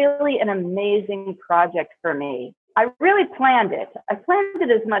really an amazing project for me. I really planned it. I planned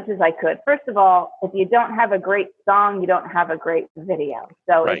it as much as I could. First of all, if you don't have a great song, you don't have a great video.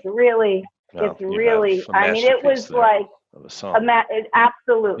 So Right. it's really, I mean, it was like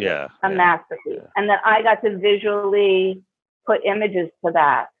absolutely a masterpiece. Yeah. And that I got to visually put images to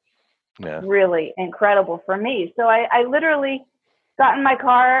that. Yeah. Really incredible for me. So I literally got in my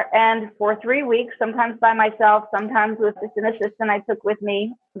car, and for 3 weeks, sometimes by myself, sometimes with just an assistant I took with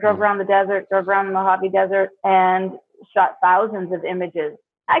me, drove around the desert, drove around the Mojave Desert, and shot thousands of images.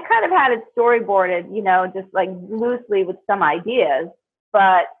 I kind of had it storyboarded, you know, just like loosely with some ideas,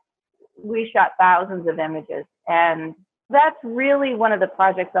 but we shot thousands of images. And that's really one of the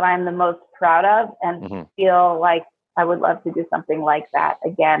projects that I'm the most proud of, and feel like I would love to do something like that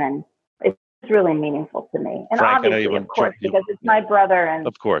again. And it's really meaningful to me. And Frank, obviously, of course, because it's my brother, and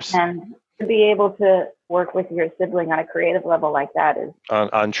of course, and to be able to work with your sibling on a creative level like that is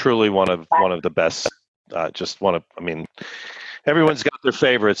on truly one of the best. I mean, everyone's got their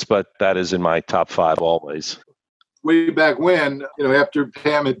favorites, but that is in my top 5 always. Way back when, you know, after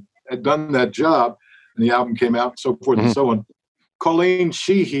Pam had done that job and the album came out and so forth and so on, Colleen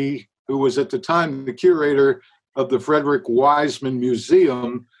Sheehy, who was at the time the curator of the Frederick Wiseman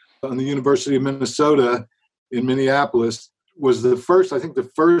Museum on the University of Minnesota in Minneapolis, was the first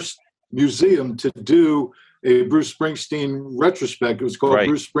museum to do a Bruce Springsteen retrospect. It was called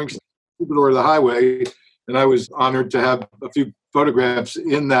Bruce Springsteen, Troubadour of the Highway, and I was honored to have a few photographs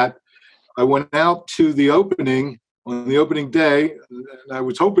in that. I went out to the opening on the opening day, and I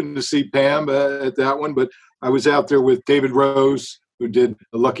was hoping to see Pam at that one, but I was out there with David Rose, who did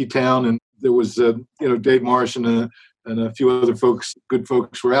A Lucky Town, and there was Dave Marsh and a few other folks, good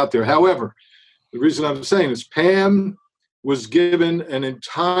folks, were out there. However, the reason I'm saying is Pam was given an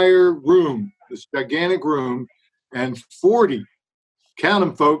entire room, this gigantic room, and 40, count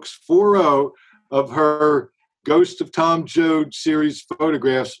them folks, 40 of her Ghost of Tom Joad series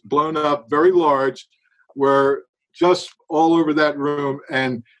photographs, blown up very large, were just all over that room.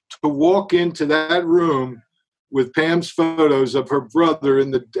 And to walk into that room with Pam's photos of her brother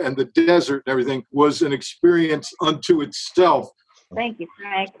and the desert and everything was an experience unto itself. Thank you,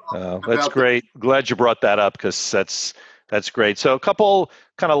 Frank. That's great. Glad you brought that up, because that's great. So a couple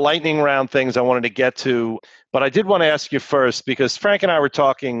kind of lightning round things I wanted to get to, but I did want to ask you first, because Frank and I were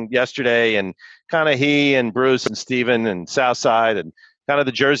talking yesterday, and kind of he and Bruce and Steven and Southside and kind of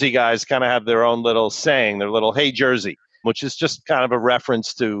the Jersey guys kind of have their own little saying, their little "Hey Jersey," which is just kind of a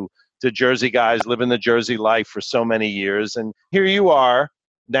reference to Jersey guys living the Jersey life for so many years. And here you are,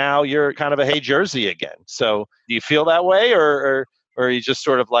 now you're kind of a "Hey Jersey" again. So do you feel that way, or are you just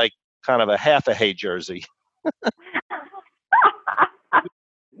sort of like kind of a half a "Hey Jersey"?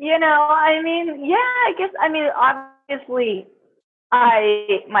 Obviously,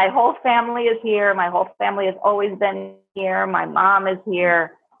 my whole family is here. My whole family has always been here. My mom is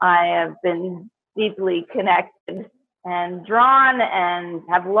here. I have been deeply connected and drawn and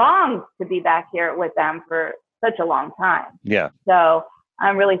have longed to be back here with them for such a long time. Yeah. So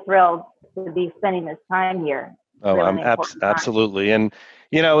I'm really thrilled to be spending this time here. Oh, really absolutely. And,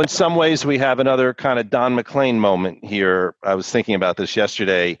 in some ways we have another kind of Don McLean moment here. I was thinking about this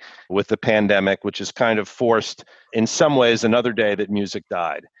yesterday with the pandemic, which has kind of forced, in some ways, another day that music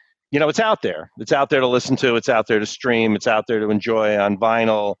died. It's out there. It's out there to listen to. It's out there to stream. It's out there to enjoy on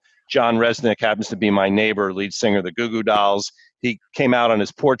vinyl. John Resnick happens to be my neighbor, lead singer of the Goo Goo Dolls. He came out on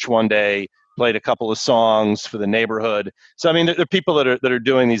his porch one day, played a couple of songs for the neighborhood. So, there are people that are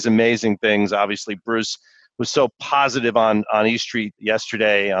doing these amazing things. Obviously, Bruce was so positive on E Street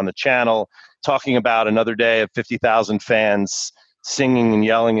yesterday on the channel, talking about another day of 50,000 fans singing and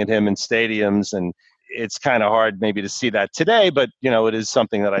yelling at him in stadiums. And it's kind of hard maybe to see that today, but it is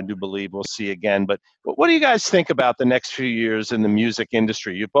something that I do believe we'll see again. But what do you guys think about the next few years in the music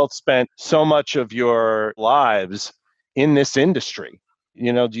industry? You've both spent so much of your lives in this industry.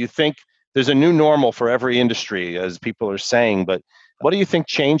 Do you think there's a new normal for every industry, as people are saying, but what do you think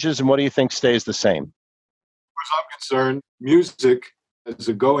changes and what do you think stays the same? As far as I'm concerned, music as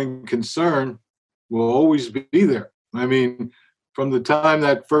a going concern will always be there. From the time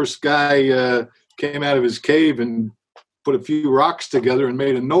that first guy came out of his cave and put a few rocks together and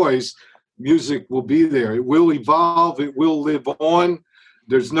made a noise, music will be there. It will evolve. It will live on.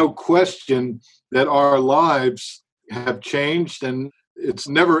 There's no question that our lives have changed, and it's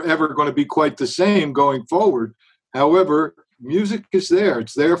never, ever going to be quite the same going forward. However, music is there.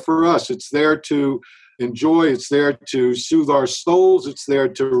 It's there for us. It's there to enjoy. It's there to soothe our souls. It's there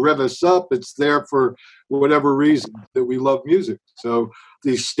to rev us up. It's there for whatever reason that we love music. So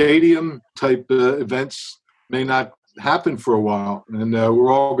these stadium type events may not happen for a while, and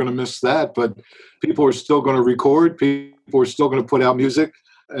we're all going to miss that. But people are still going to record. People are still going to put out music,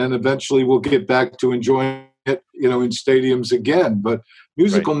 and eventually we'll get back to enjoying it, in stadiums again. But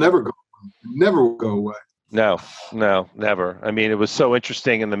music will never go away. No, never. I mean, it was so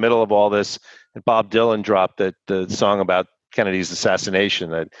interesting in the middle of all this. Bob Dylan dropped the song about Kennedy's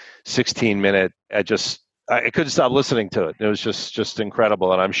assassination, that 16-minute. I couldn't stop listening to it. It was just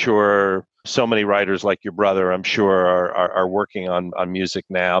incredible. And I'm sure so many writers like your brother, I'm sure, are working on music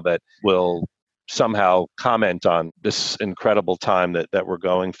now that will somehow comment on this incredible time that we're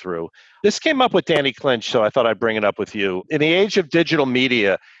going through. This came up with Danny Clinch, so I thought I'd bring it up with you. In the age of digital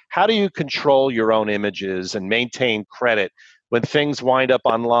media, how do you control your own images and maintain credit when things wind up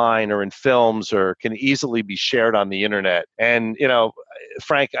online or in films or can easily be shared on the internet? And,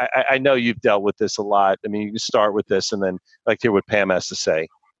 Frank, I know you've dealt with this a lot. I mean, you can start with this and then I'd like to hear what Pam has to say.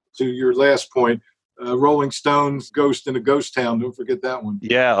 To your last point, Rolling Stones, Ghost in a Ghost Town. Don't forget that one.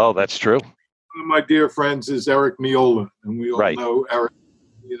 Yeah, that's true. One of my dear friends is Eric Miola, and we all right. know Eric,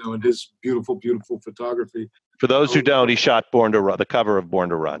 and his beautiful, beautiful photography. For those who don't, he shot Born to Run, the cover of Born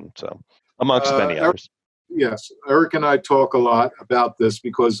to Run, so amongst many others. Yes, Eric and I talk a lot about this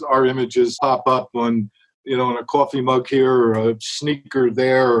because our images pop up on, on a coffee mug here or a sneaker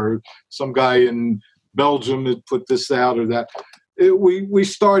there, or some guy in Belgium had put this out or that. We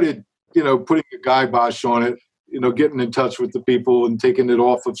started, putting a kibosh on it, getting in touch with the people and taking it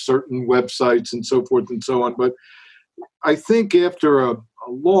off of certain websites and so forth and so on. But I think after a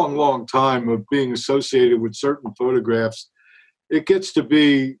long, long time of being associated with certain photographs, it gets to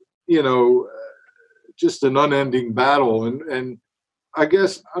be, just an unending battle. And I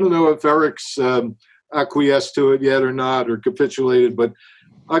guess, I don't know if Eric's acquiesced to it yet or not, or capitulated, but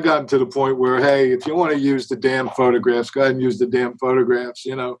I gotten to the point where, hey, if you want to use the damn photographs, go ahead and use the damn photographs,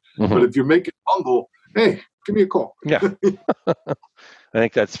 Mm-hmm. But if you're making humble, hey, give me a call. Yeah. I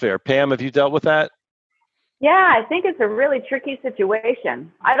think that's fair. Pam, have you dealt with that? Yeah, I think it's a really tricky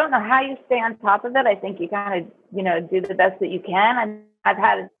situation. I don't know how you stay on top of it. I think you kind of, do the best that you can. I've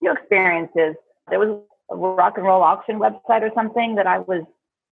had a few experiences. There was a rock and roll auction website or something that I was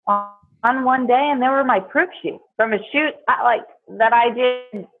on one day, and there were my proof sheets from a shoot that I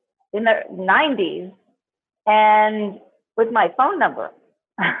did in the 90s, and with my phone number.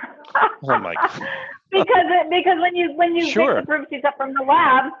 Oh my God. because when you sure. pick the proof sheets up from the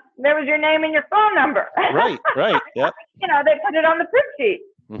lab, there was your name and your phone number. Right. Yep. They put it on the proof sheet.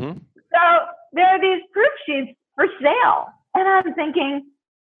 Mm-hmm. So there are these proof sheets for sale, and I'm thinking,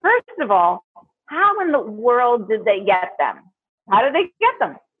 first of all, how in the world did they get them? How did they get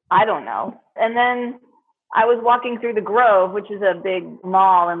them? I don't know. And then I was walking through the Grove, which is a big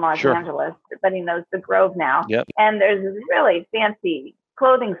mall in Los Sure. Angeles. Everybody knows the Grove now. Yep. And there's this really fancy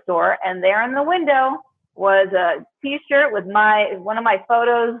clothing store, and there in the window was a T-shirt with one of my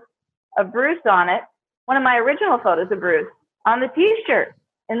photos of Bruce on it, one of my original photos of Bruce on the T-shirt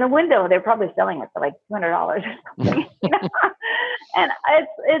in the window. They're probably selling it for like $200 or something. And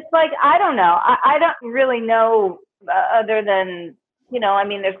it's like, I don't know. I don't really know other than,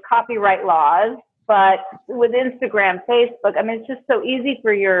 there's copyright laws, but with Instagram, Facebook, it's just so easy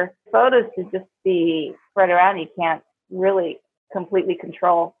for your photos to just be spread around. You can't really completely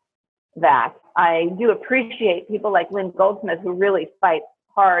control that. I do appreciate people like Lynn Goldsmith who really fight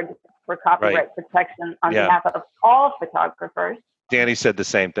hard for copyright protection on behalf of all photographers. Danny said the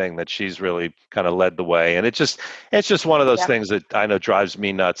same thing, that she's really kind of led the way. And it's just one of those things that I know drives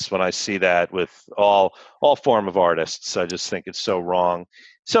me nuts when I see that with all form of artists. I just think it's so wrong.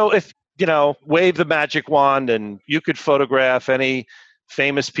 So if, wave the magic wand and you could photograph any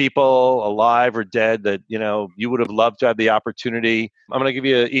famous people, alive or dead, that, you would have loved to have the opportunity, I'm going to give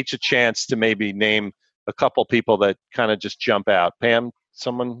you each a chance to maybe name a couple people that kind of just jump out. Pam,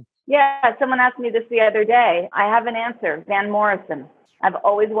 someone? Yeah, someone asked me this the other day. I have an answer. Van Morrison. I've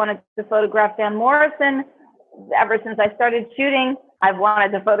always wanted to photograph Van Morrison. Ever since I started shooting, I've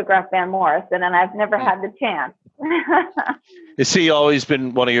wanted to photograph Van Morrison, and I've never had the chance. Has he always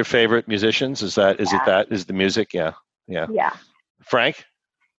been one of your favorite musicians? Is it the music? Yeah. Frank?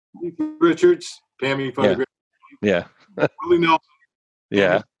 Richards, Pammy photographed. Yeah. Willie Nelson.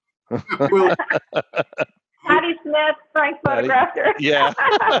 Yeah. Patti Smith, Frank photographed her. Yeah.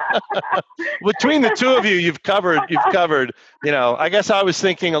 Between the two of you, you've covered, I guess I was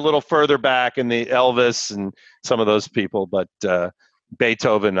thinking a little further back in the Elvis and some of those people, but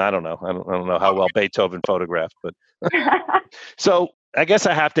Beethoven, I don't know. I don't know how well Beethoven photographed, but so I guess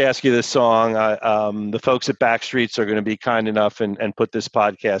I have to ask you this song. The folks at Backstreets are going to be kind enough and put this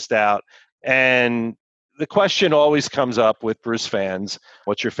podcast out. And the question always comes up with Bruce fans,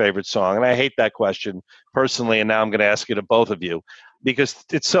 what's your favorite song? And I hate that question personally, and now I'm going to ask it of both of you, because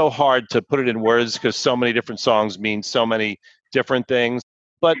it's so hard to put it in words because so many different songs mean so many different things.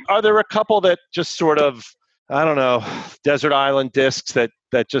 But are there a couple that just sort of, I don't know, desert island discs that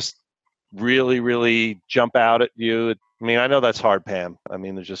just really, really jump out at you? I mean, I know that's hard, Pam. I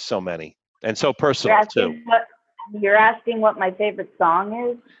mean, there's just so many and so personal too. You're asking what my favorite song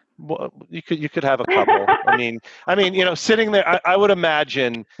is? Well, you could have a couple. I mean, sitting there, I would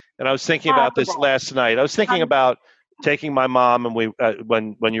imagine, and I was thinking about this last night. I was thinking about taking my mom, and we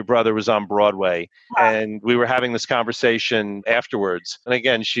when your brother was on Broadway, and we were having this conversation afterwards. And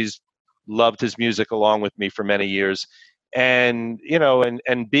again, she's loved his music along with me for many years, and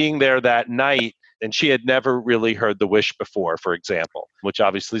and being there that night, and she had never really heard The Wish before, for example, which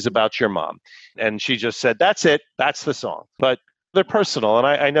obviously is about your mom, and she just said, "That's it, that's the song." But they're personal, and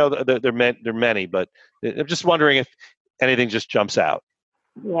I know that there are many, but I'm just wondering if anything just jumps out.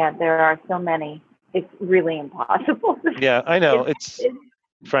 Yeah, there are so many. It's really impossible. Yeah, I know. It's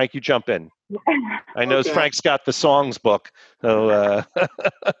Frank, you jump in. I know Frank's got the songs book, so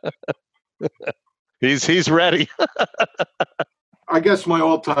he's ready. I guess my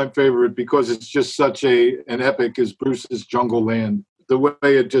all-time favorite, because it's just such an epic, is Bruce's Jungle Land. The way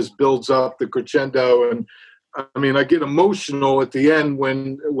it just builds up, the crescendo, and I mean, I get emotional at the end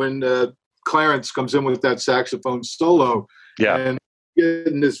when Clarence comes in with that saxophone solo, and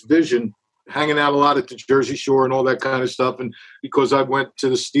getting this vision, hanging out a lot at the Jersey Shore and all that kind of stuff. And because I went to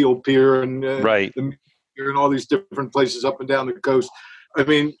the Steel Pier and and all these different places up and down the coast, I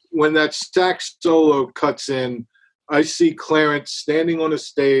mean, when that sax solo cuts in, I see Clarence standing on a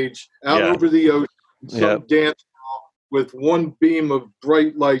stage out over the ocean, some dance hall, with one beam of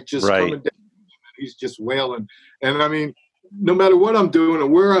bright light just coming down. He's just wailing. And I mean, no matter what I'm doing or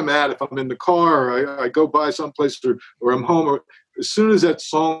where I'm at, if I'm in the car or I go by someplace or I'm home, or as soon as that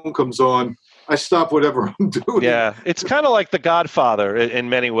song comes on, I stop whatever I'm doing. Yeah, it's kind of like The Godfather in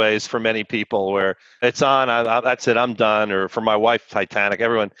many ways for many people, where it's on, that's it, I'm done. Or for my wife, Titanic.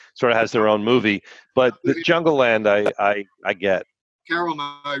 Everyone sort of has their own movie. But the Jungle Land, I get. Carol and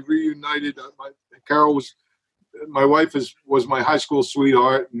I reunited. Carol was, my wife was my high school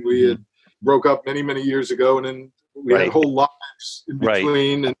sweetheart, and we had broke up many, many years ago, and then we had whole lives in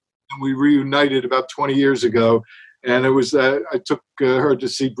between, and we reunited about 20 years ago. And it was I took her to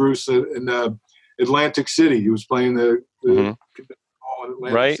see Bruce in Atlantic City. He was playing the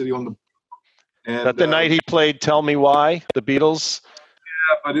Atlantic City on the. And that the night he played "Tell Me Why," the Beatles.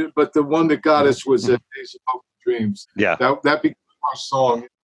 Yeah, but the one that got us was Days of Hope and Dreams. Yeah, that became our song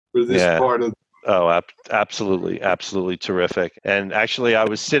for this part of. Oh, absolutely. Absolutely terrific. And actually, I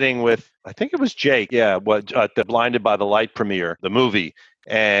was sitting with, I think it was Jake, the Blinded by the Light premiere, the movie.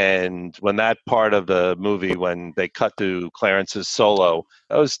 And when that part of the movie, when they cut to Clarence's solo,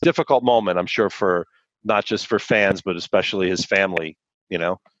 it was a difficult moment, I'm sure, for not just for fans, but especially his family,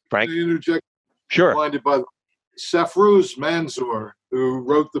 Frank? Can I interject? Sure. Blinded by Safruz Mansour, who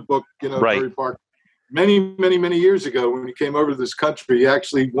wrote the book, Berry Park. Many, many, many years ago, when he came over to this country, he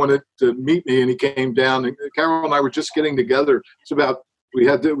actually wanted to meet me, and he came down. And Carol and I were just getting together. It's about we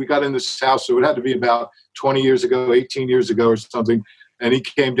got in this house, so it had to be about 20 years ago, 18 years ago, or something. And he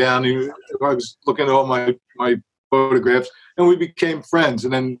came down. I was looking at all my photographs, and we became friends.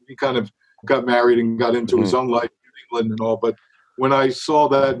 And then he kind of got married and got into his own life in England and all. But when I saw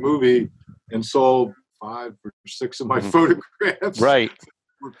that movie and saw 5 or 6 of my photographs,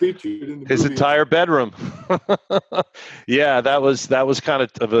 were featured in the his movie. Entire bedroom. Yeah, that was kind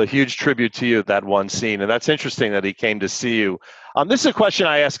of a huge tribute to you, that one scene. And that's interesting that he came to see you. This is a question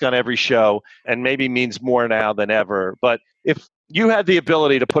I ask on every show, and maybe means more now than ever. But if you had the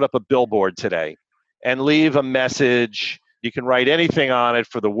ability to put up a billboard today and leave a message, you can write anything on it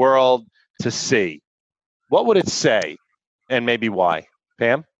for the world to see, what would it say, and maybe why?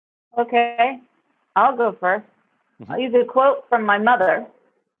 Pam? Okay, I'll go first. I'll use a quote from my mother.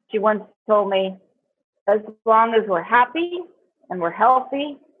 She once told me, as long as we're happy and we're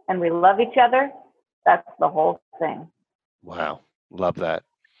healthy and we love each other, that's the whole thing. Wow. Love that.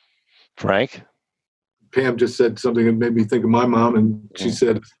 Frank? Pam just said something that made me think of my mom, and she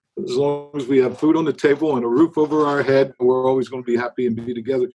said, as long as we have food on the table and a roof over our head, we're always going to be happy and be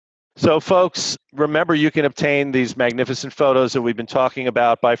together. So, folks, remember, you can obtain these magnificent photos that we've been talking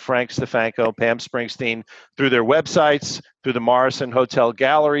about by Frank Stefanko, Pam Springsteen, through their websites, through the Morrison Hotel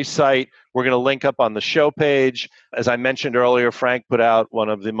Gallery site. We're going to link up on the show page. As I mentioned earlier, Frank put out one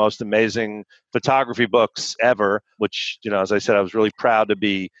of the most amazing photography books ever, which, as I said, I was really proud to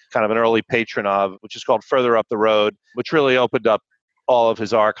be kind of an early patron of, which is called Further Up the Road, which really opened up all of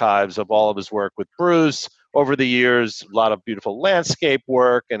his archives of all of his work with Bruce over the years, a lot of beautiful landscape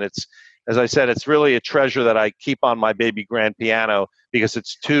work. And it's, as I said, it's really a treasure that I keep on my baby grand piano because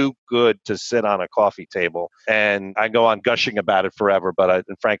it's too good to sit on a coffee table. And I go on gushing about it forever, but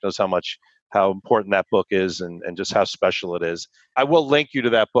and Frank knows how important that book is and just how special it is. I will link you to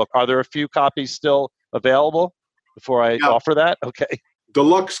that book. Are there a few copies still available before I offer that? Okay.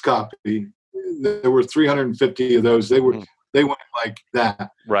 Deluxe copy. There were 350 of those. They went like that.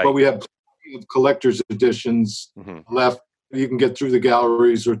 Right. But we have plenty of collector's editions left. You can get through the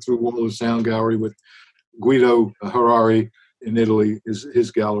galleries or through Wall of Sound Gallery with Guido Harari in Italy, is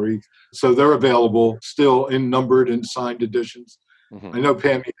his gallery. So they're available still in numbered and signed editions. I know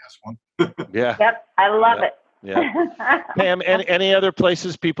Pam has one. Yeah. Yep, I love it. Yeah. Pam, any other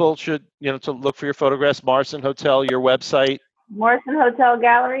places people should, to look for your photographs? Morrison Hotel, your website?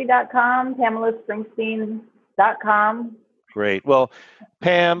 MorrisonHotelGallery.com, PamelaSpringsteen.com. Great. Well,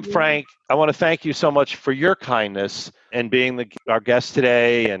 Pam, Frank, I want to thank you so much for your kindness and being our guest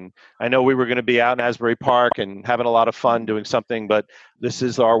today. And I know we were going to be out in Asbury Park and having a lot of fun doing something, but this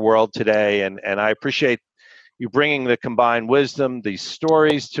is our world today. And I appreciate you bringing the combined wisdom, these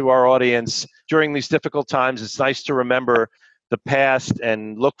stories to our audience during these difficult times. It's nice to remember the past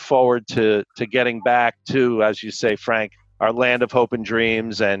and look forward to getting back to, as you say, Frank, our land of hope and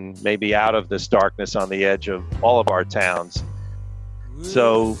dreams, and maybe out of this darkness on the edge of all of our towns.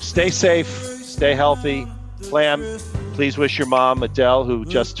 So stay safe, stay healthy. Pam, please wish your mom, Adele, who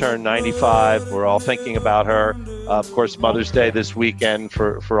just turned 95. We're all thinking about her. Of course, Mother's Day this weekend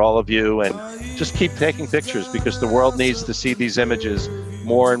for all of you. And just keep taking pictures because the world needs to see these images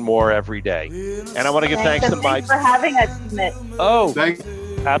more and more every day. And I want to give thanks to Thanks for having us, Mitch. Oh,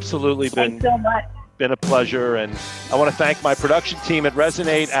 absolutely. Thanks so much. Been a pleasure. And I want to thank my production team at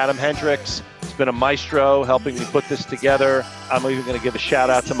Resonate, Adam Hendricks. He's been a maestro helping me put this together. I'm even going to give a shout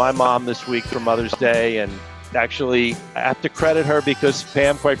out to my mom this week for Mother's Day. And actually, I have to credit her because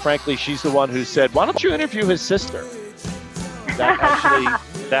Pam, quite frankly, she's the one who said, why don't you interview his sister?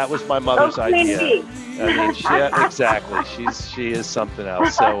 That was my mother's idea. Exactly. She is something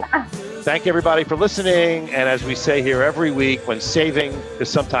else. So thank everybody for listening. And as we say here every week, when saving, because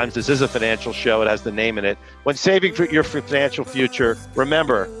sometimes this is a financial show, it has the name in it. When saving for your financial future,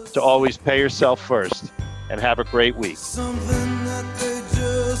 remember to always pay yourself first and have a great week. Something that they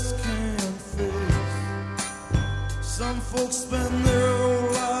just can't face. Some folks spend their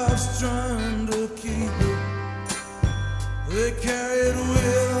whole lives trying to keep it. They carry it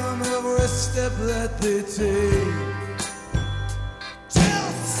with them every step that they take.